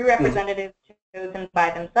through representatives chosen by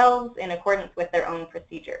themselves in accordance with their own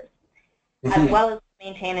procedures, as well as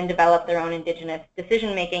maintain and develop their own Indigenous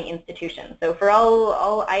decision-making institutions. So for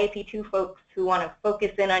all IAP2 folks who want to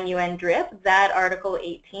focus in on UNDRIP, that Article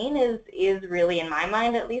 18 is really, in my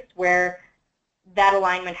mind at least, where that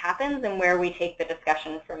alignment happens and where we take the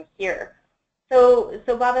discussion from here. So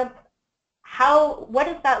Bob, what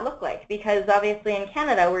does that look like? Because obviously in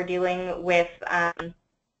Canada we're dealing with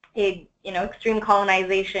extreme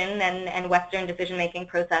colonization and Western decision-making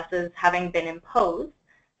processes having been imposed.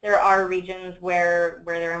 There are regions where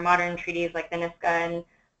there are modern treaties like the Nisga'a,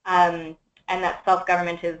 and that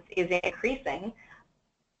self-government is increasing.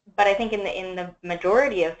 But I think in the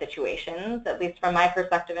majority of situations, at least from my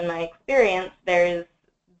perspective and my experience, there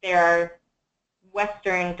are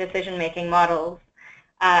Western decision-making models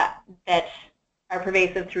that are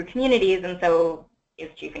pervasive through communities, and so is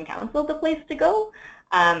Chief and Council the place to go?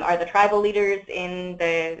 Are the tribal leaders in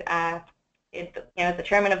the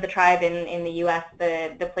chairman of the tribe in the U.S.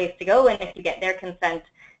 the place to go? And if you get their consent,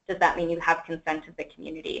 does that mean you have consent of the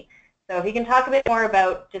community? So if you can talk a bit more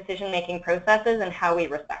about decision-making processes and how we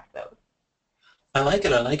respect those. I like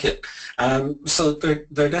it. I like it. So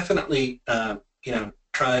they're definitely you know,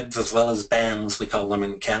 tribes as well as bands, we call them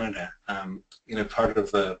in Canada. You know, part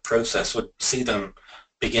of the process would see them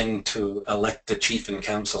begin to elect the chief and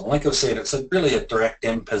council. Like I was saying, it's really a direct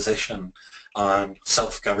imposition on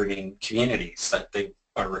self-governing communities that they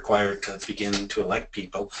are required to begin to elect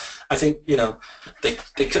people. I think, you know, they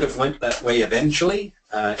could have went that way eventually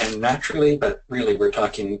and naturally, but really we're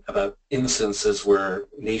talking about instances where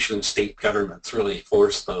nation-state governments really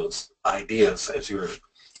force those ideas, as you were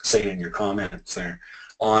saying in your comments there,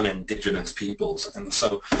 on Indigenous peoples. And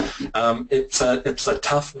so it's a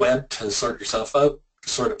tough web to sort yourself out,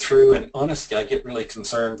 sort it through, and honestly I get really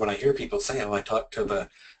concerned when I hear people say, oh, I talked to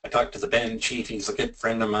the band chief, he's a good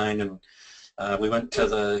friend of mine, and we went to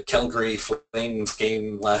the Calgary Flames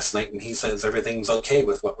game last night and he says everything's okay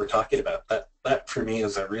with what we're talking about. That for me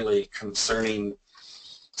is a really concerning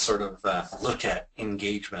sort of look at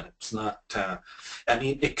engagement. It's not, I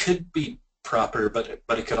mean, it could be proper, but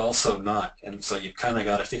it could also not, and so you've kind of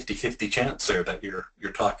got a 50-50 chance there that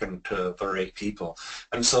you're talking to the right people.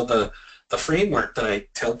 And so the framework that I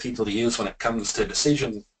tell people to use when it comes to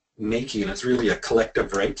decision making is really a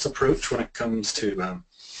collective rights approach when it comes to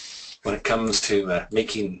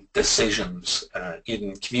making decisions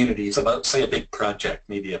in communities about, say, a big project,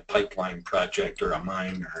 maybe a pipeline project or a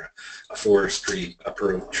mine or a forestry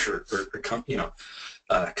approach or you know,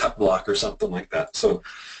 a cut block or something like that. So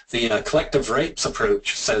the collective rights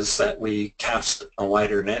approach says that we cast a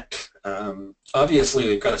wider net. Obviously,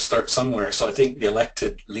 we've got to start somewhere, so I think the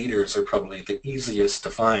elected leaders are probably the easiest to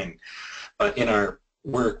find. But in our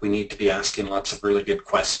work, we need to be asking lots of really good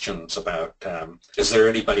questions about, is there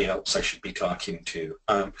anybody else I should be talking to?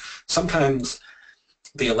 Sometimes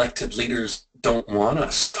the elected leaders don't want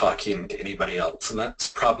us talking to anybody else, and that's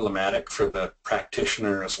problematic for the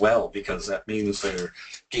practitioner as well, because that means they're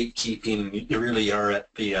gatekeeping. You really are at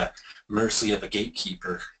the mercy of a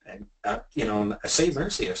gatekeeper. And you know, I say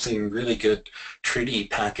mercy, I've seen really good treaty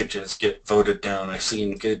packages get voted down. I've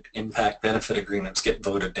seen good impact benefit agreements get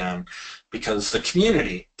voted down because the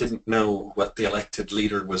community didn't know what the elected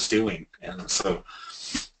leader was doing. And so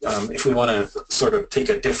if we want to sort of take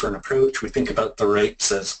a different approach, we think about the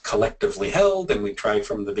rights as collectively held, and we try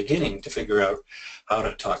from the beginning to figure out how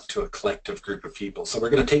to talk to a collective group of people. So we're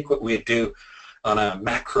going to take what we do on a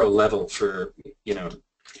macro level for, you know,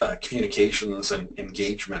 communications and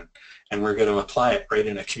engagement, and we're going to apply it right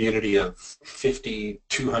in a community of 50,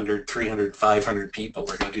 200, 300, 500 people.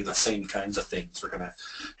 We're going to do the same kinds of things. We're going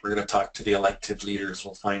to talk to the elected leaders.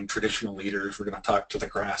 We'll find traditional leaders. We're going to talk to the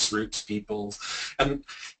grassroots people. And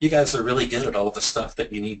you guys are really good at all the stuff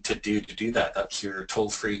that you need to do that. That's your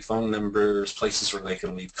toll-free phone numbers, places where they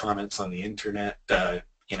can leave comments on the internet.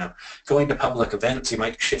 You know, going to public events, you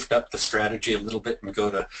might shift up the strategy a little bit and go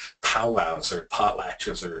to powwows or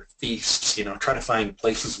potlatches or feasts. You know, try to find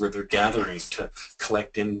places where they're gathering to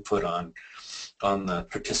collect input on the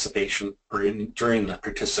participation or during the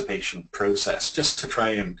participation process, just to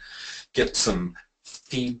try and get some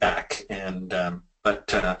feedback. And and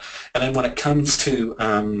then when it comes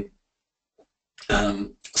to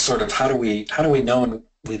sort of how do we know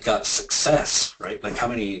we've got success, right? Like how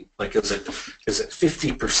many, like is it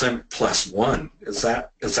 50% plus one? Is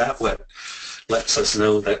that what lets us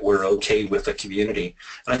know that we're okay with a community?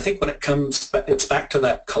 And I think when it comes, it's back to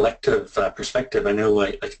that collective perspective. I know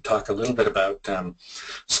I can talk a little bit about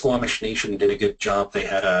Squamish Nation did a good job. They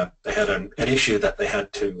had an issue that they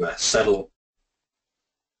had to settle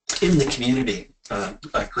in the community,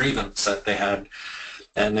 a grievance that they had,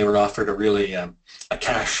 and they were offered a really a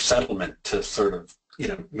cash settlement to sort of, you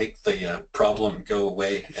know, make the problem go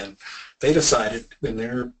away. And they decided in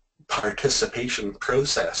their participation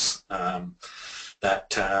process that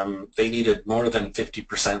they needed more than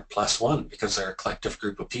 50% plus one because they're a collective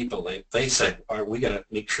group of people. They said, we got to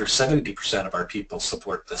make sure 70% of our people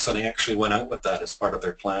support this, and they actually went out with that as part of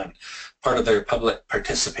their plan. Part of their public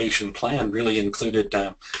participation plan really included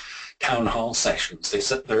town hall sessions. They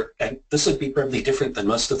said and this would be probably different than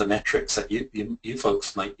most of the metrics that you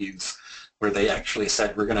folks might use, where they actually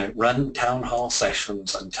said, we're going to run town hall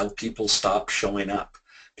sessions until people stop showing up,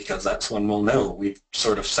 because that's when we'll know we've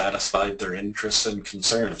sort of satisfied their interests and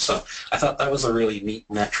concerns. So I thought that was a really neat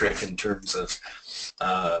metric in terms of,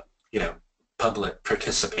 you know, public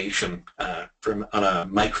participation on a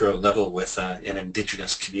micro level with an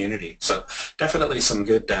Indigenous community. So definitely some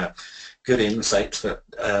good insights, but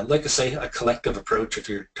like I say, a collective approach. If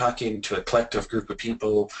you're talking to a collective group of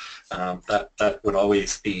people, that would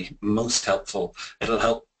always be most helpful. It'll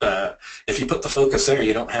help if you put the focus there.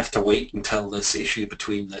 You don't have to wait until this issue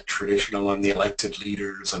between the traditional and the elected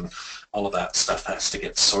leaders and all of that stuff has to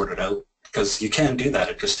get sorted out because you can do that.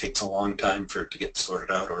 It just takes a long time for it to get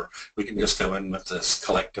sorted out, or we can just go in with this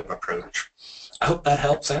collective approach. I hope that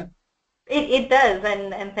helps, Anne. It does,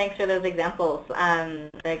 and thanks for those examples. The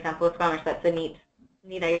example of Squamish, that's a neat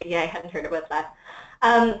idea. I hadn't heard about that.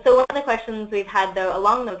 So one of the questions we've had, though,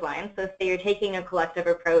 along those lines, so say you're taking a collective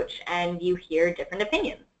approach and you hear different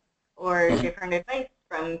opinions or different advice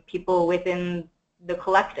from people within the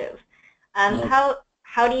collective.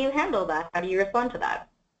 How do you handle that? How do you respond to that?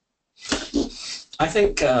 I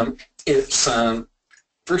think it's,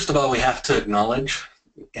 first of all, we have to acknowledge,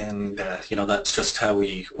 and you know, that's just how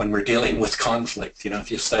when we're dealing with conflict, you know,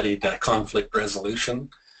 if you studied conflict resolution,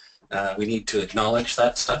 we need to acknowledge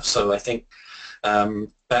that stuff. So I think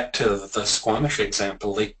back to the Squamish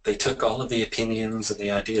example, they took all of the opinions and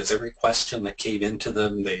the ideas, every question that came into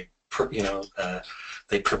them, they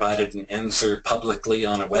provided an answer publicly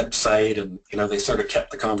on a website, and you know, they sort of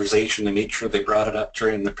kept the conversation. They made sure they brought it up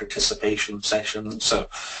during the participation session. So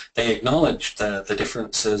they acknowledged the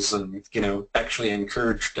differences, and you know, actually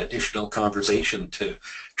encouraged additional conversation to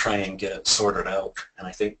try and get it sorted out. And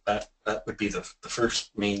I think that would be the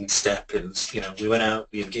first main step. Is, you know, we went out,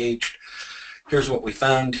 we engaged. Here's what we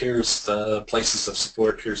found, here's the places of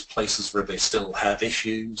support, here's places where they still have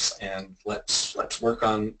issues, and let's work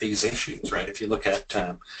on these issues, right? If you look at,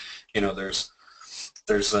 you know, there's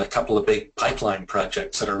a couple of big pipeline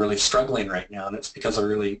projects that are really struggling right now, and it's because a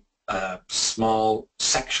really small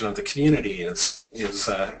section of the community is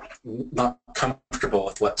not comfortable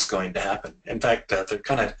with what's going to happen. In fact, there are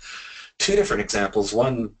kind of two different examples.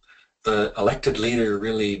 One, the elected leader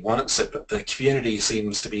really wants it, but the community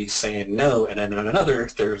seems to be saying no, and then in another,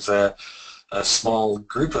 there's a small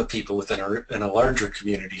group of people within a larger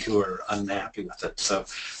community who are unhappy with it. So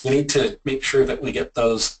we need to make sure that we get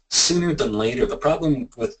those sooner than later. The problem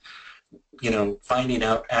with, you know, finding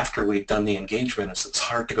out after we've done the engagement is it's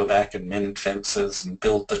hard to go back and mend fences and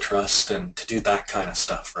build the trust and to do that kind of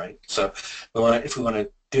stuff, right? So if we want to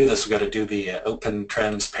do this, we've got to do the open,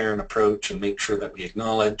 transparent approach and make sure that we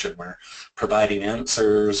acknowledge and we're providing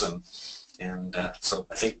answers, and so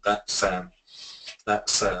I think that's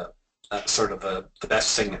sort of the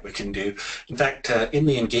best thing that we can do. In fact, in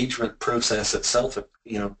the engagement process itself,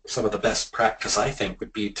 you know, some of the best practice I think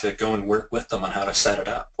would be to go and work with them on how to set it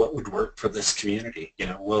up. What would work for this community? You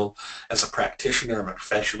know, well, as a practitioner, I'm a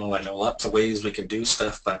professional, I know lots of ways we can do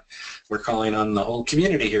stuff, but we're calling on the whole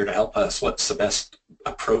community here to help us. What's the best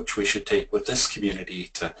approach we should take with this community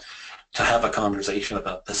to have a conversation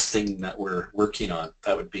about this thing that we're working on?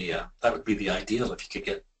 That would be the ideal if you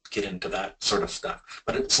could get into that sort of stuff.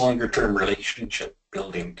 But it's longer term relationship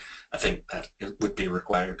building, I think, that it would be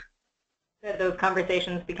required. Those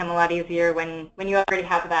conversations become a lot easier when you already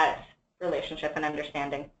have that relationship and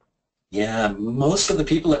understanding. Yeah, most of the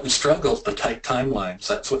people that we struggle with the tight timelines,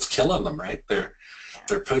 that's what's killing them, right? They're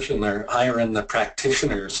hiring the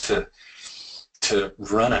practitioners to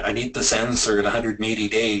run it. I need this answer in 180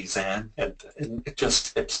 days, and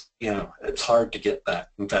it's you know, it's hard to get that.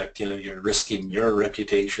 In fact, you know, you're risking your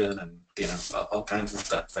reputation and, you know, all kinds of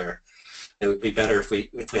stuff there. It would be better if we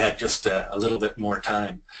had just a little bit more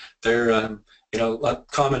time. They're you know,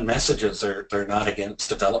 common messages are they're not against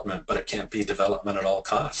development, but it can't be development at all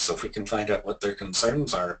costs. So if we can find out what their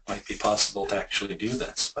concerns are, it might be possible to actually do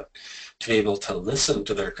this. But to be able to listen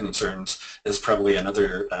to their concerns is probably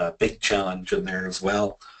another big challenge in there as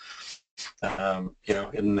well. You know,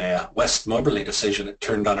 in the West Moberly decision, it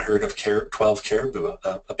turned on a herd of 12 caribou.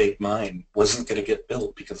 A big mine wasn't going to get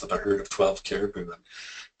built because of a herd of 12 caribou. And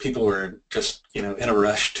people were just, you know, in a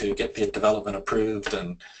rush to get the development approved,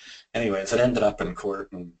 and anyways, it ended up in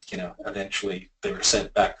court, and, you know, eventually they were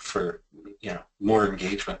sent back for, you know, more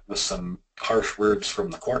engagement with some harsh words from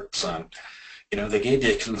the courts on, you know, they gave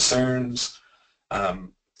you concerns.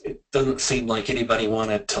 It doesn't seem like anybody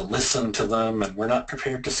wanted to listen to them, and we're not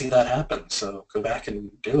prepared to see that happen. So go back and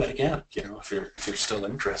do it again, you know, if you're still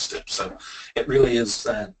interested. So it really is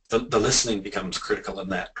the listening becomes critical in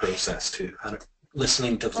that process too.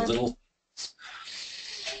 Listening to the little.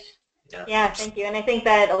 Yeah, thank you. And I think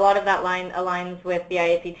that a lot of that line aligns with the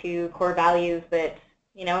IAP2 core values, that,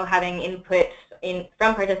 you know, having input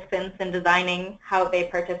from participants in designing how they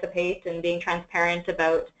participate and being transparent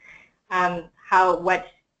about what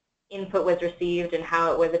input was received and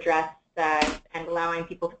how it was addressed, and allowing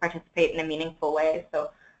people to participate in a meaningful way.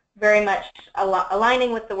 So very much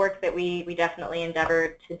aligning with the work that we definitely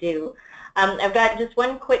endeavor to do. I've got just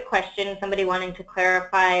one quick question, somebody wanting to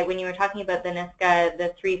clarify, when you were talking about the NISCA,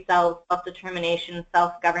 the three cells, self-determination,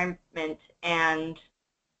 self-government, and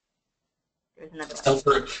there's another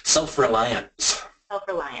one. Self-reliance.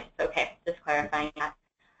 Self-reliance, okay, just clarifying that.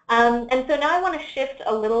 And so now I want to shift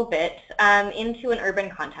a little bit into an urban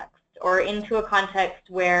context, or into a context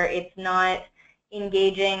where it's not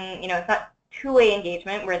engaging, it's not two-way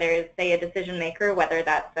engagement where there's, say, a decision maker, whether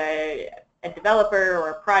that's a developer or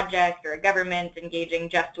a project or a government engaging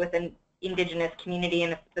just with an Indigenous community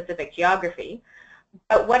in a specific geography.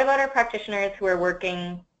 But what about our practitioners who are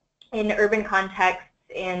working in urban contexts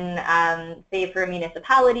in, say, for a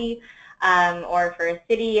municipality or for a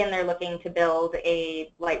city, and they're looking to build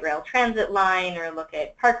a light rail transit line or look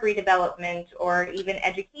at park redevelopment or even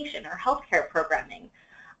education or healthcare programming?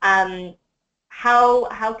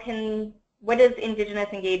 What is Indigenous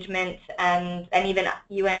engagement and even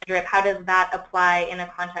UNDRIP, how does that apply in a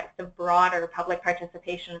context of broader public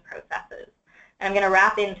participation processes? And I'm going to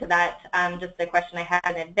wrap into that just a question I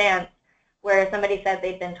had in advance, where somebody said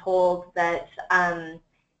they've been told that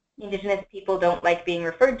Indigenous people don't like being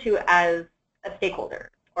referred to as a stakeholder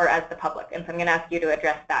or as the public. And so I'm going to ask you to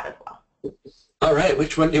address that as well. All right,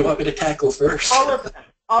 which one do you want me to tackle first? All of them.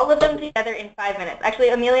 All of them together in 5 minutes. Actually,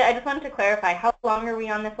 Amelia, I just wanted to clarify, how long are we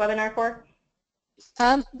on this webinar for?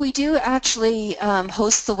 We do actually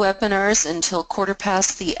host the webinars until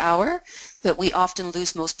 1/4 the hour, but we often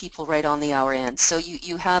lose most people right on the hour end. So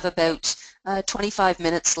you have about 25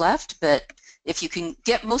 minutes left, but if you can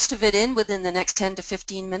get most of it in within the next 10 to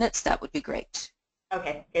 15 minutes, that would be great.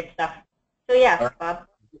 Okay, good stuff. So yeah, Bob,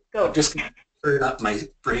 go. I'm just going to turn up my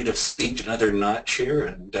rate of speech another notch here,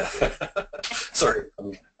 and sorry,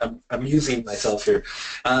 I'm using myself here.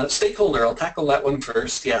 Stakeholder, I'll tackle that one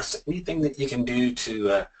first. Yes, anything that you can do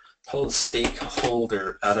to pull a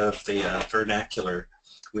stakeholder out of the vernacular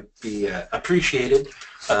would be appreciated.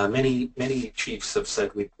 Many chiefs have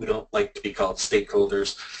said we don't like to be called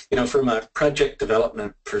stakeholders. From a project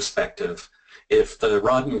development perspective, if the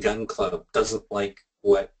Rod and Gun Club doesn't like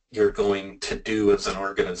what you're going to do as an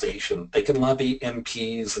organization, they can lobby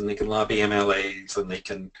MPs and they can lobby MLAs and they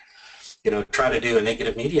can try to do a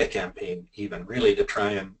negative media campaign even, really, to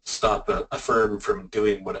try and stop a firm from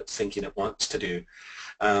doing what it's thinking it wants to do.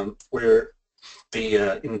 Where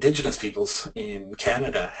the Indigenous peoples in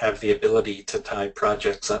Canada have the ability to tie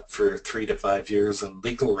projects up for 3 to 5 years in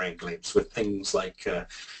legal wranglings with things like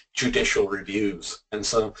judicial reviews. And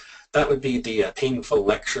so that would be the painful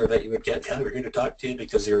lecture that you would get. Yeah, we're here to talk to you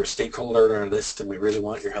because you're a stakeholder on our list and we really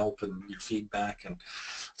want your help and your feedback. And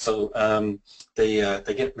so they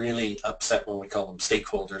get really upset when we call them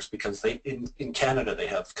stakeholders, because in Canada they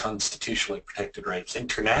have constitutionally protected rights.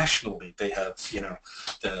 Internationally they have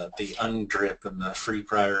the UNDRIP and the free,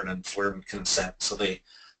 prior and informed consent. So they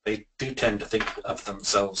do tend to think of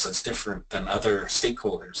themselves as different than other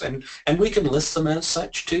stakeholders. And we can list them as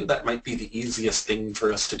such too. That might be the easiest thing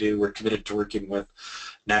for us to do. We're committed to working with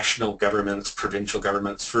national governments, provincial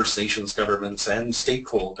governments, First Nations governments, and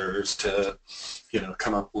stakeholders to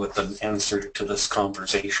come up with an answer to this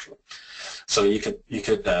conversation. So you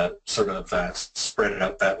could sort of spread it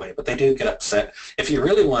out that way. But they do get upset. If you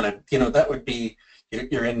really wanted, that would be,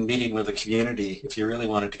 you're in meeting with a community. If you really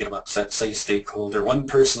wanted to get them upset, say stakeholder, one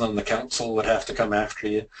person on the council would have to come after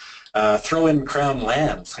you. Throw in Crown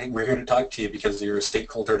lands. Hey, we're here to talk to you because you're a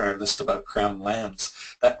stakeholder in our list about Crown lands.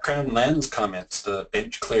 That Crown lands comments, the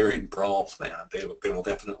bench clearing brawl, they will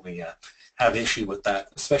definitely have issue with that,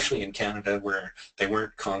 especially in Canada where they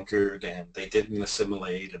weren't conquered and they didn't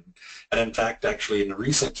assimilate. And in fact, actually in a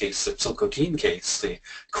recent case, the Suncor case, the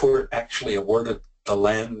court actually awarded the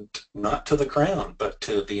land not to the Crown but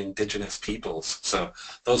to the Indigenous peoples. So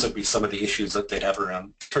those would be some of the issues that they'd have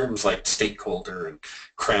around terms like stakeholder and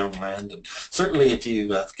Crown land. And certainly if you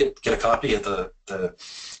get a copy of the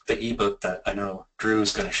ebook that I know Drew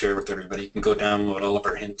is going to share with everybody, you can go download all of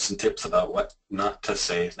our hints and tips about what not to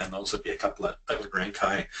say, and those would be a couple that would rank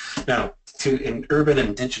high. Now, in urban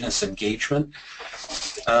Indigenous engagement,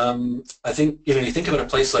 I think, you think about a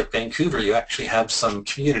place like Vancouver, you actually have some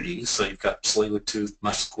communities. So you've got Tsleil-Waututh,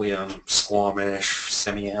 Musqueam, Squamish,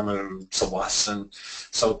 Semiahmoo, Tsawwassen.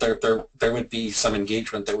 So there would be some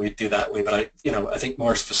engagement that we'd do that way. But I think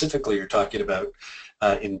more specifically you're talking about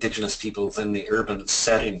Indigenous peoples in the urban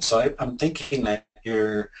setting. So I'm thinking that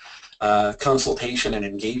your consultation and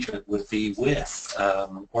engagement would be with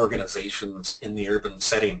organizations in the urban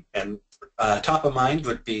setting. And top of mind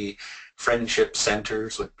would be friendship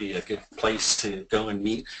centers would be a good place to go and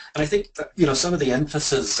meet. And I think that, some of the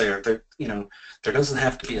emphasis there doesn't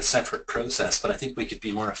have to be a separate process, but I think we could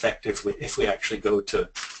be more effective if we actually go to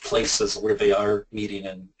places where they are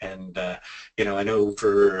meeting. And I know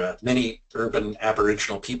for many urban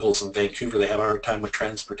Aboriginal peoples in Vancouver, they have a hard time with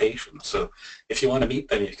transportation. So if you want to meet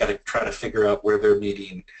them, you've got to try to figure out where they're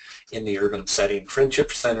meeting in the urban setting.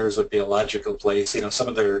 Friendship centers would be a logical place. You know, some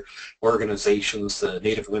of their organizations, the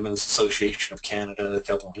Native Women's Association of Canada, the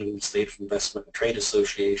Calhoun's Native Investment and Trade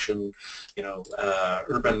Association, you know,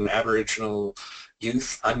 Urban Aboriginal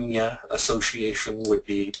Youth UNYA Association would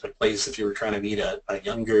be a place if you were trying to meet a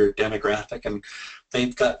younger demographic, and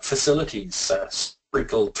they've got facilities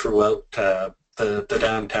sprinkled throughout the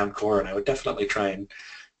downtown core, and I would definitely try and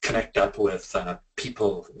connect up with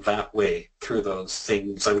people that way through those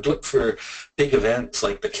things. I would look for big events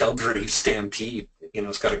like the Calgary Stampede. You know,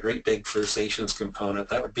 it's got a great big First Nations component.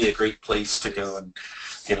 That would be a great place to go and,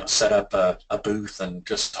 you know, set up a booth and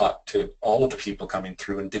just talk to all of the people coming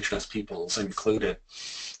through, Indigenous peoples included.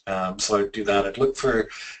 So I would do that. I'd look for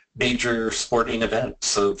major sporting events.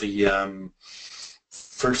 So the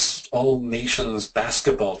first all-nations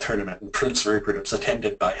basketball tournament in Prince Rupert. It's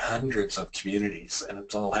attended by hundreds of communities, and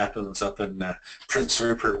it all happens up in Prince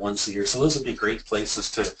Rupert once a year. So those would be great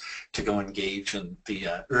places to go engage in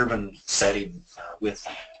the urban setting with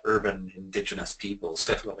urban Indigenous peoples.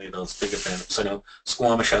 Definitely those big events. I know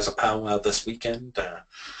Squamish has a powwow this weekend,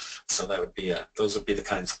 so that would be those would be the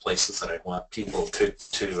kinds of places that I'd want people to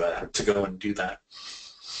go and do that.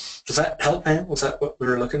 Does that help, Anne? Was that what we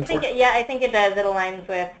were looking for? Yeah, I think it does. It aligns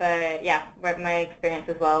with, yeah, my experience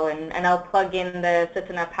as well. And I'll plug in the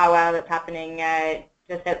Sitsuna powwow that's happening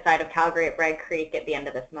just outside of Calgary at Bragg Creek at the end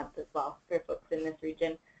of this month as well for folks in this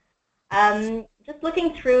region. Just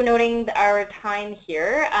looking through, noting our time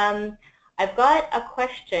here, I've got a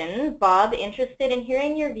question. Bob, interested in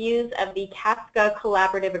hearing your views of the Casca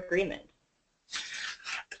Collaborative Agreement.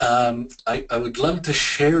 I would love to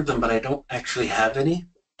share them, but I don't actually have any.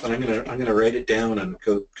 But I'm gonna write it down and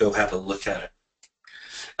go have a look at it.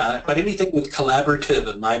 But anything with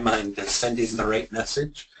collaborative in my mind is sending the right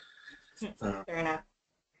message. Fair enough.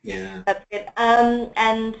 Yeah. That's good.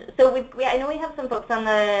 And so I know we have some folks on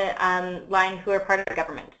the line who are part of the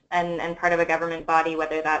government and part of a government body,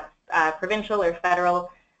 whether that's provincial or federal.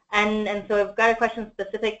 And so I've got a question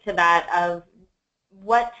specific to that of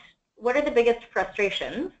what are the biggest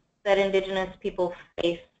frustrations that Indigenous people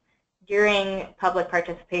face during public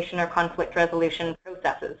participation or conflict resolution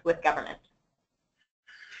processes with government?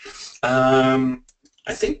 I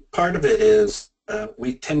think part of it is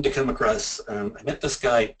we tend to come across, I met this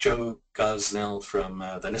guy, Joe Gosnell from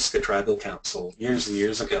the Nisga'a Tribal Council years and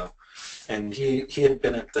years ago, and he had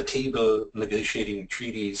been at the table negotiating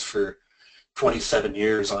treaties for 27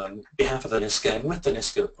 years on behalf of the Nisga'a and with the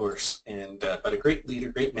Nisga'a, of course, and but a great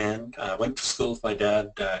leader, great man. Went to school with my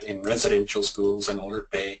dad in residential schools in Ulrich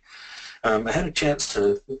Bay. I had a chance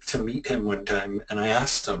to meet him one time, and I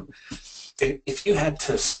asked him, if you had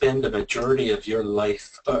to spend a majority of your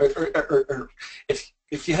life, or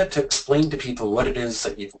if you had to explain to people what it is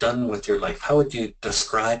that you've done with your life, how would you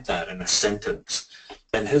describe that in a sentence?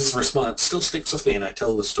 And his response still sticks with me, and I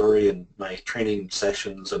tell the story in my training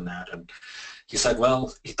sessions and that. And he said,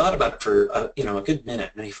 well, he thought about it for a good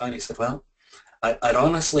minute, and he finally said, well, I'd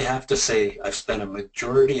honestly have to say I've spent a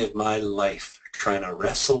majority of my life trying to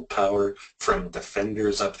wrestle power from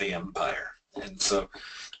defenders of the empire. And so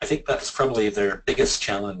I think that's probably their biggest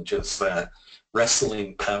challenge, is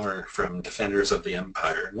wrestling power from defenders of the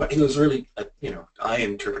empire. And what he was really, I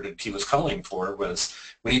interpreted he was calling for was,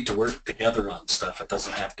 we need to work together on stuff. It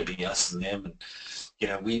doesn't have to be us and them. And,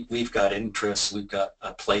 we've got interests, we've got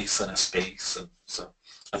a place and a space. And so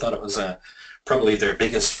I thought it was probably their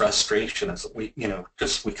biggest frustration is that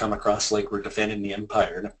we come across like we're defending the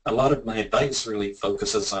empire. And a lot of my advice really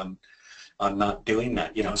focuses on not doing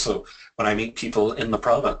that, So when I meet people in the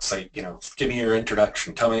province, I, give me your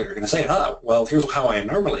introduction, tell me what you're going to say. Well, here's how I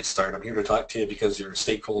normally start. I'm here to talk to you because you're a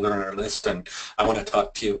stakeholder on our list, and I want to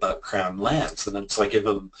talk to you about Crown lands. And then so I give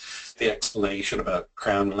them the explanation about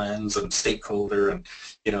Crown lands and stakeholder, and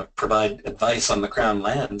provide advice on the Crown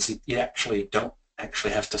lands. You actually don't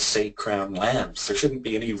have to say Crown lands. There shouldn't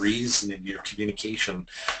be any reason in your communication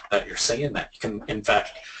that you're saying that. You can, in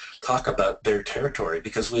fact, talk about their territory,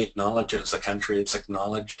 because we acknowledge it as a country. It's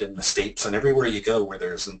acknowledged in the States, and everywhere you go where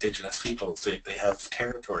there's Indigenous people, they have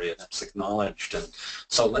territory, and it's acknowledged. And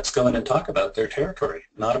so let's go in and talk about their territory,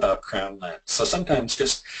 not about Crown land. So sometimes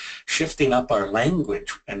just shifting up our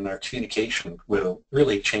language and our communication will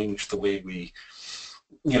really change the way we,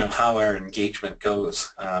 how our engagement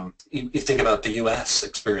goes. You think about the U.S.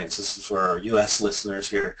 experience. This is for our U.S. listeners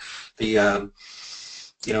here.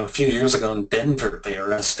 You know, a few years ago in Denver, they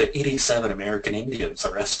arrested 87 American Indians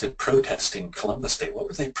arrested protesting Columbus Day. What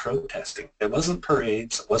were they protesting? It wasn't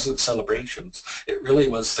parades, it wasn't celebrations, it really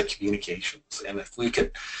was the communications. And if we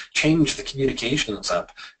could change the communications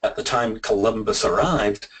up at the time Columbus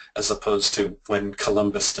arrived, as opposed to when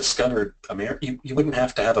Columbus discovered America, you wouldn't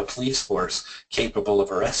have to have a police force capable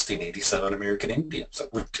of arresting 87 American Indians.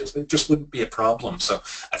 It just wouldn't be a problem. So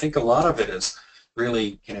I think a lot of it is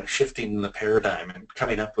really, you know, shifting the paradigm and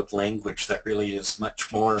coming up with language that really is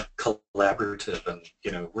much more collaborative and,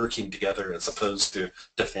 you know, working together as opposed to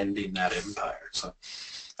defending that empire. So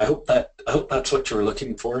I hope that's what you were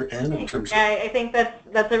looking for, Anne, in terms of... Yeah, I think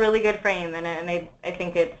that's a really good frame, and I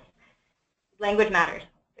think it's language matters.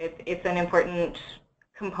 It's an important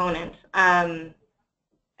component, and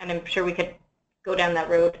I'm sure we could go down that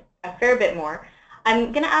road a fair bit more.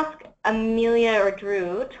 I'm going to ask Amelia or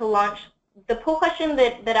Drew to launch the poll question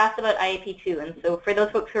that asked about IAP2, and so for those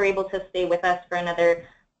folks who are able to stay with us for another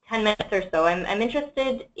 10 minutes or so, I'm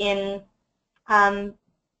interested in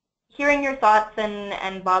hearing your thoughts,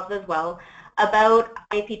 and Bob's as well, about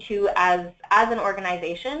IAP2 as an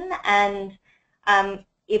organization, and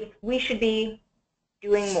if we should be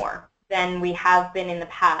doing more than we have been in the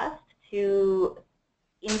past to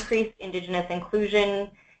increase Indigenous inclusion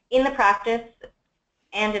in the practice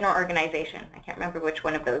and in our organization. I can't remember which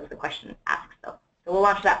one of those the question asks, though. So we'll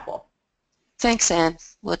launch that poll. Thanks, Anne.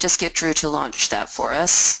 We'll just get Drew to launch that for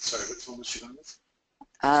us. Sorry, which one was she on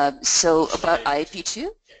with? So about IAP2?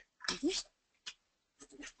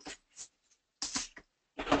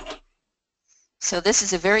 So this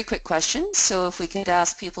is a very quick question, so if we could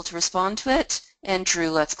ask people to respond to it. And Drew,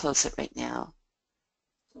 let's close it right now.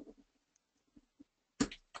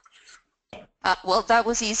 Well, that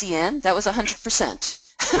was easy, Anne. That was 100%.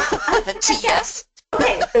 Yes.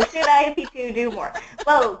 Okay, so should IAP2 do more?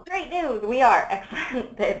 Well, great news. We are.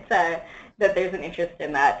 Excellent that there's an interest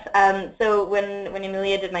in that. So when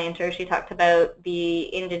Amelia did my intro, she talked about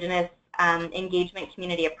the Indigenous Engagement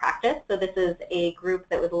Community of Practice. So this is a group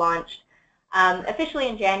that was launched officially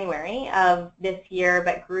in January of this year,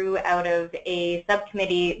 but grew out of a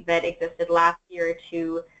subcommittee that existed last year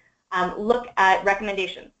to look at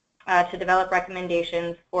recommendations, to develop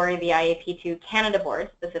recommendations for the IAP2 Canada Board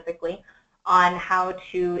specifically on how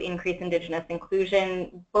to increase Indigenous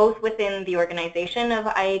inclusion both within the organization of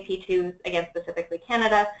IAP2, again specifically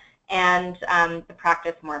Canada, and the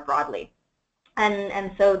practice more broadly.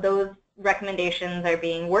 And so those recommendations are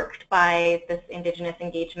being worked by this Indigenous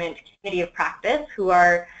Engagement Committee of Practice, who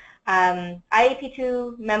are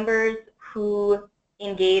IAP2 members who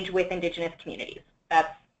engage with Indigenous communities.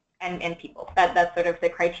 And people. That's sort of the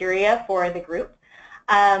criteria for the group.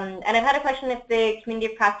 And I've had a question if the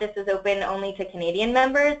community of practice is open only to Canadian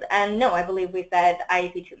members, and no, I believe we said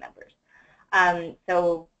IAP2 members.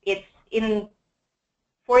 So it's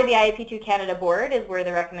for the IAP2 Canada Board is where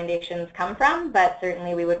the recommendations come from, but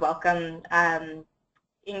certainly we would welcome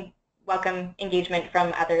engagement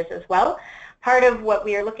from others as well. Part of what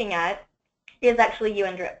we are looking at is actually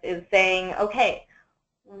UNDRIP, is saying, okay,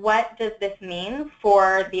 what does this mean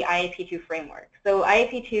for the IAP2 framework? So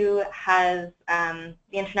IAP2 has the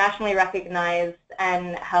internationally recognized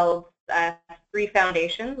and held 3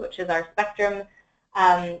 foundations, which is our spectrum,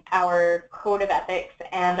 our code of ethics,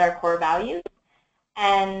 and our core values.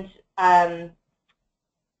 And where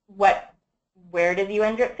does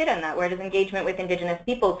UNDRIP fit on that? Where does engagement with Indigenous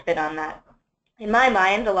peoples fit on that? In my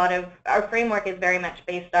mind, a lot of our framework is very much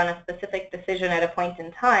based on a specific decision at a point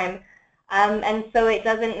in time. And so it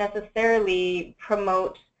doesn't necessarily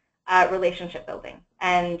promote relationship building.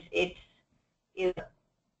 And it is,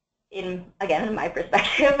 again, in my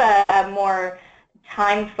perspective, a more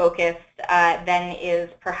time-focused than is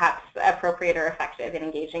perhaps appropriate or effective in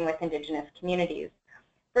engaging with Indigenous communities.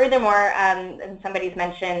 Furthermore, and somebody's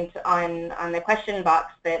mentioned on the question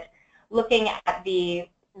box that looking at the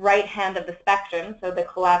right hand of the spectrum, so the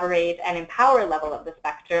collaborate and empower level of the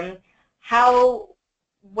spectrum,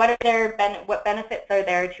 what benefits are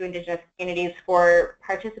there to Indigenous communities for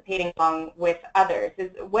participating along with others?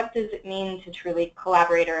 What does it mean to truly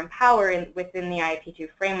collaborate or empower within the IAP2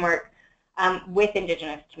 framework with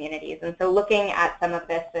Indigenous communities? And so looking at some of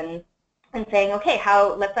this and saying, okay,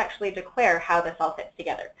 let's actually declare how this all fits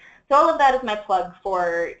together. So all of that is my plug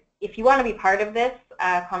for, if you want to be part of this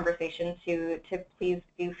conversation, to please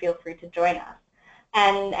do feel free to join us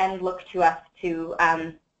and look to us to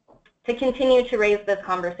continue to raise this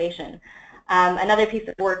conversation. Another piece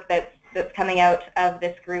of work that's coming out of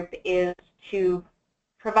this group is to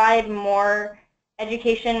provide more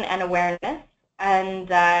education and awareness and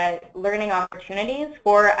learning opportunities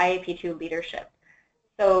for IAP2 leadership.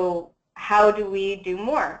 So how do we do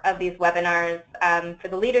more of these webinars for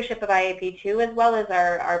the leadership of IAP2 as well as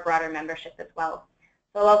our broader membership as well.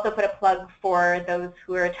 So I'll also put a plug for those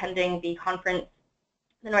who are attending the conference,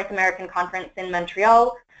 the North American Conference in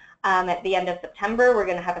Montreal at the end of September. We're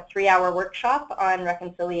going to have a 3-hour workshop on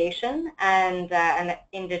reconciliation and some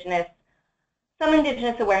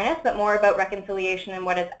Indigenous awareness, but more about reconciliation and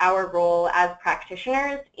what is our role as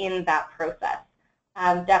practitioners in that process.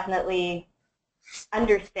 Definitely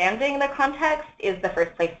understanding the context is the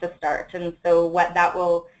first place to start, and so what that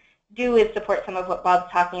will do is support some of what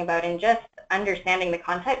Bob's talking about in just understanding the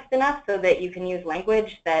context enough so that you can use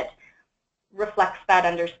language that reflects that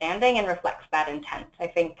understanding and reflects that intent. I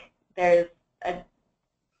think there's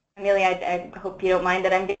Amelia, I hope you don't mind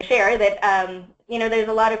that I'm going to share that you know, there's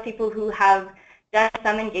a lot of people who have done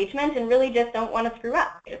some engagement and really just don't want to screw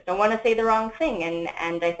up. They just don't want to say the wrong thing,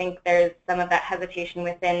 and I think there's some of that hesitation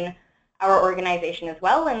within our organization as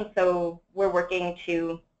well, and so we're working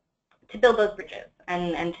to build those bridges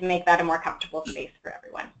and to make that a more comfortable space for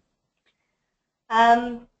everyone.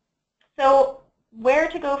 So where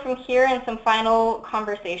to go from here and some final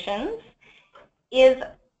conversations is,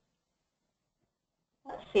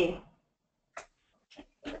 let's see.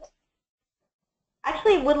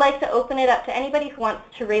 Actually, would like to open it up to anybody who wants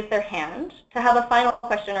to raise their hand to have a final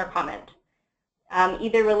question or comment,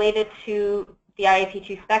 either related to the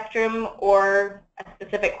IAP2 spectrum or a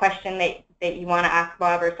specific question that you want to ask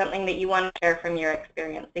Bob, or something that you want to share from your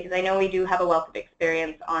experience, because I know we do have a wealth of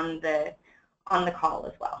experience on the call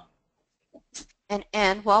as well.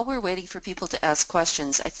 And while we're waiting for people to ask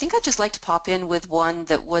questions, I think I'd just like to pop in with one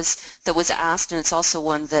that was asked, and it's also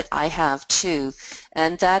one that I have too,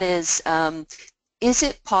 and that is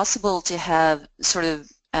it possible to have sort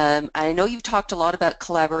of, I know you've talked a lot about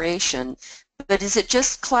collaboration, but is it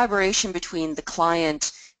just collaboration between the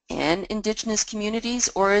client and Indigenous communities,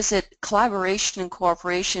 or is it collaboration and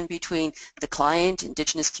cooperation between the client,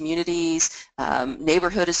 Indigenous communities,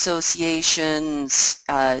 neighborhood associations,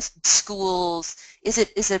 schools? Is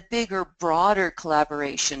it a bigger, broader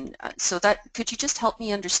collaboration? So that, could you just help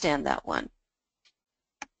me understand that one?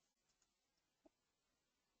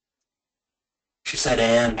 She said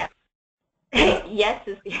and. Yes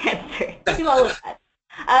is the answer to all of that.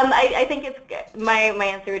 I think it's my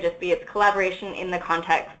answer would just be it's collaboration in the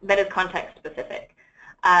context that is context specific.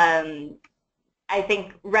 I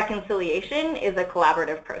think reconciliation is a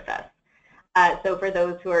collaborative process. So for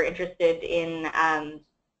those who are interested in,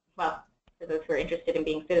 well, for those who are interested in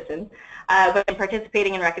being citizens, but in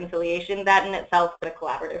participating in reconciliation, that in itself is a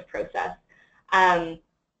collaborative process. I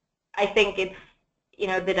think it's, you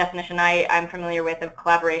know, the definition I'm familiar with of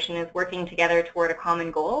collaboration is working together toward a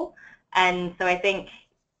common goal. And so I think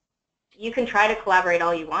you can try to collaborate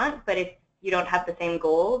all you want, but if you don't have the same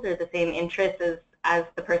goals or the same interests as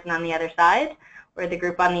the person on the other side or the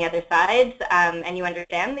group on the other side, and you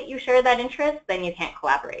understand that you share that interest, then you can't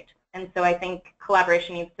collaborate. And so I think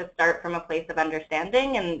collaboration needs to start from a place of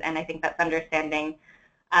understanding, and I think that's understanding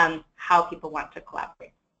how people want to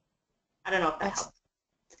collaborate. I don't know if that helps.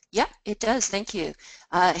 Yeah, it does. Thank you.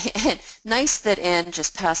 Nice that Anne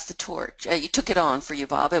just passed the torch. You took it on for you,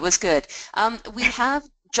 Bob. It was good. We have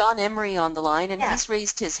John Emery on the line, and he's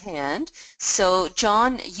raised his hand. So,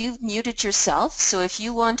 John, you've muted yourself. So if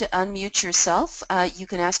you want to unmute yourself, you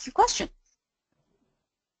can ask your question.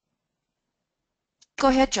 Go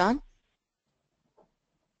ahead, John.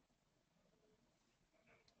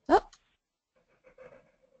 Oh.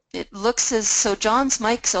 It looks as so John's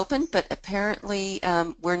mic's open, but apparently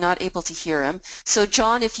we're not able to hear him. So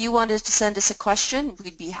John, if you wanted to send us a question,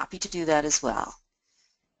 we'd be happy to do that as well.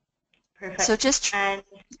 Perfect. So just and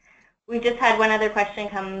we just had one other question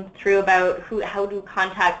come through about how to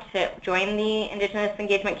contact to join the Indigenous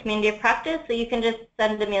Engagement Community of Practice. So you can just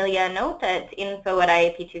send Amelia a note at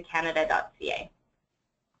info@iap2canada.ca.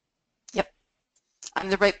 I'm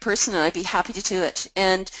the right person, and I'd be happy to do it.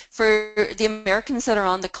 And for the Americans that are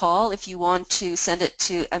on the call, if you want to send it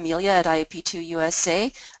to Amelia at IAP2 USA,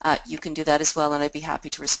 you can do that as well, and I'd be happy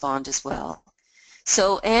to respond as well.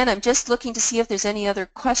 So, Anne, I'm just looking to see if there's any other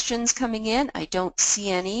questions coming in. I don't see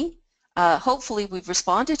any. Hopefully, we've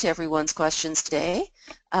responded to everyone's questions today,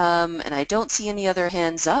 and I don't see any other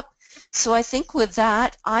hands up. So I think with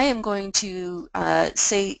that, I am going to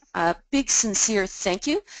say a big sincere thank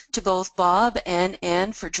you to both Bob and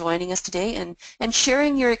Anne for joining us today and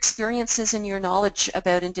sharing your experiences and your knowledge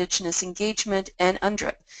about Indigenous engagement and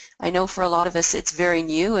UNDRIP. I know for a lot of us it's very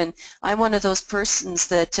new, and I'm one of those persons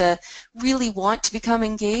that really want to become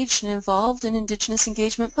engaged and involved in Indigenous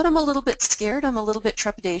engagement, but I'm a little bit scared, I'm a little bit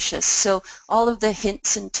trepidatious. So all of the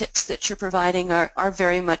hints and tips that you're providing are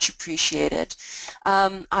very much appreciated.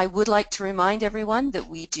 I would like to remind everyone that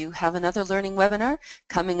we do have another learning webinar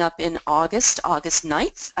coming up in August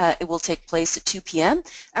 9th. It will take place at 2 p.m.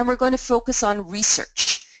 and we're going to focus on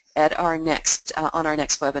research at our next on our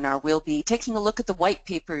next webinar. We'll be taking a look at the white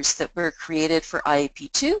papers that were created for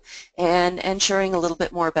IAP2 and sharing a little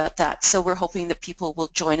bit more about that. So we're hoping that people will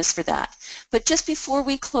join us for that. But just before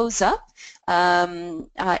we close up,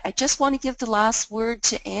 I just want to give the last word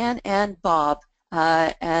to Anne and Bob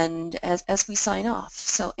and as we sign off.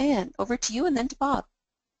 So Anne, over to you and then to Bob.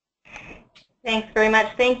 Thanks very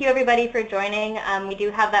much. Thank you everybody for joining. We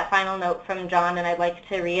do have that final note from John, and I'd like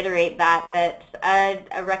to reiterate that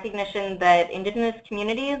a recognition that Indigenous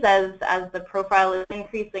communities, as the profile is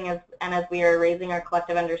increasing and as we are raising our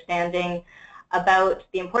collective understanding about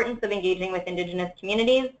the importance of engaging with Indigenous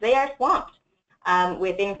communities, they are swamped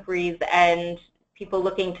with inquiries and people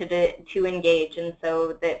looking to engage. And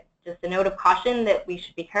so that just a note of caution that we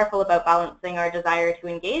should be careful about balancing our desire to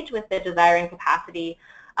engage with the desire and capacity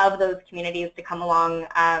of those communities to come along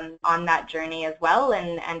on that journey as well.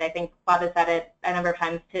 And I think Bob has said it a number of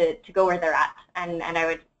times to go where they're at. And I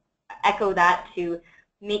would echo that, to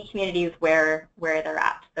meet communities where they're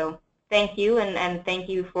at. So thank you, and thank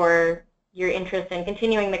you for your interest in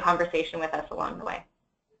continuing the conversation with us along the way.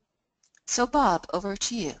 So Bob, over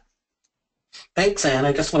to you. Thanks, Anne.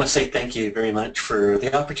 I just want to say thank you very much for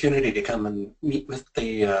the opportunity to come and meet with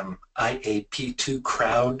the IAP2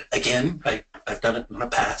 crowd again. I've done it in the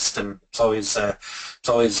past, and it's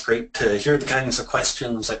always great to hear the kinds of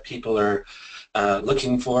questions that people are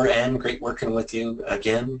looking for. And great working with you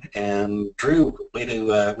again. And Drew, way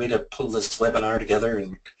to pull this webinar together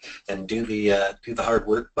and do the hard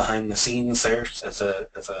work behind the scenes there as a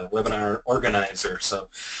webinar organizer. So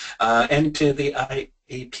and to the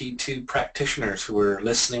IAP2 practitioners who are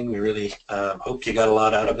listening, we really hope you got a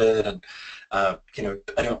lot out of it. And you know,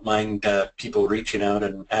 I don't mind people reaching out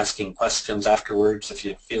and asking questions afterwards if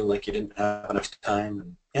you feel like you didn't have enough time.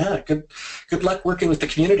 And yeah, good luck working with the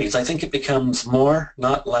communities. I think it becomes more,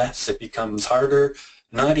 not less. It becomes harder,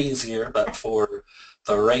 not easier, but for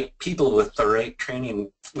the right people with the right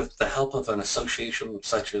training, with the help of an association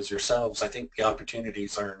such as yourselves, I think the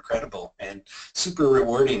opportunities are incredible and super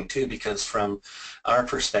rewarding too, because from our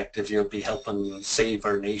perspective, you'll be helping save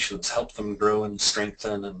our nations, help them grow and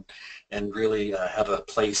strengthen and really have a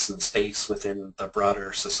place and space within the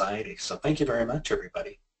broader society. So thank you very much,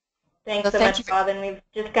 everybody. Thanks so much, Bob. And we've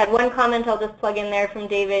just got one comment I'll just plug in there from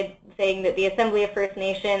David, saying that the Assembly of First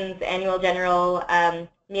Nations annual general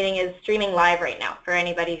meeting is streaming live right now for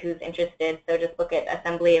anybody who's interested. So just look at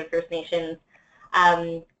Assembly of First Nations.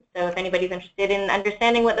 So if anybody's interested in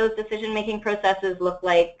understanding what those decision-making processes look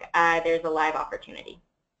like, there's a live opportunity.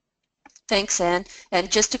 Thanks, Anne. And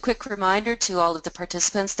just a quick reminder to all of the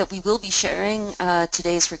participants that we will be sharing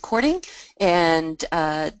today's recording and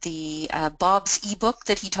Bob's ebook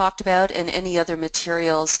that he talked about, and any other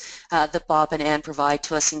materials that Bob and Anne provide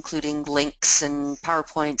to us, including links and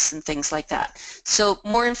PowerPoints and things like that. So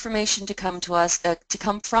more information to come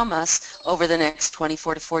from us over the next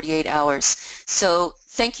 24 to 48 hours. So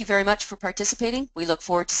thank you very much for participating. We look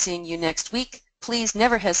forward to seeing you next week. Please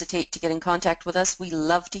never hesitate to get in contact with us. We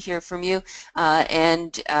love to hear from you,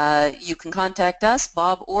 and you can contact us,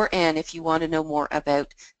 Bob or Anne, if you want to know more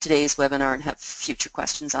about today's webinar and have future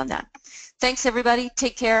questions on that. Thanks, everybody.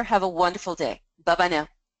 Take care. Have a wonderful day. Bye-bye now.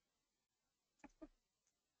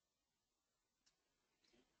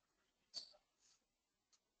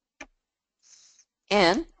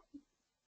 Anne?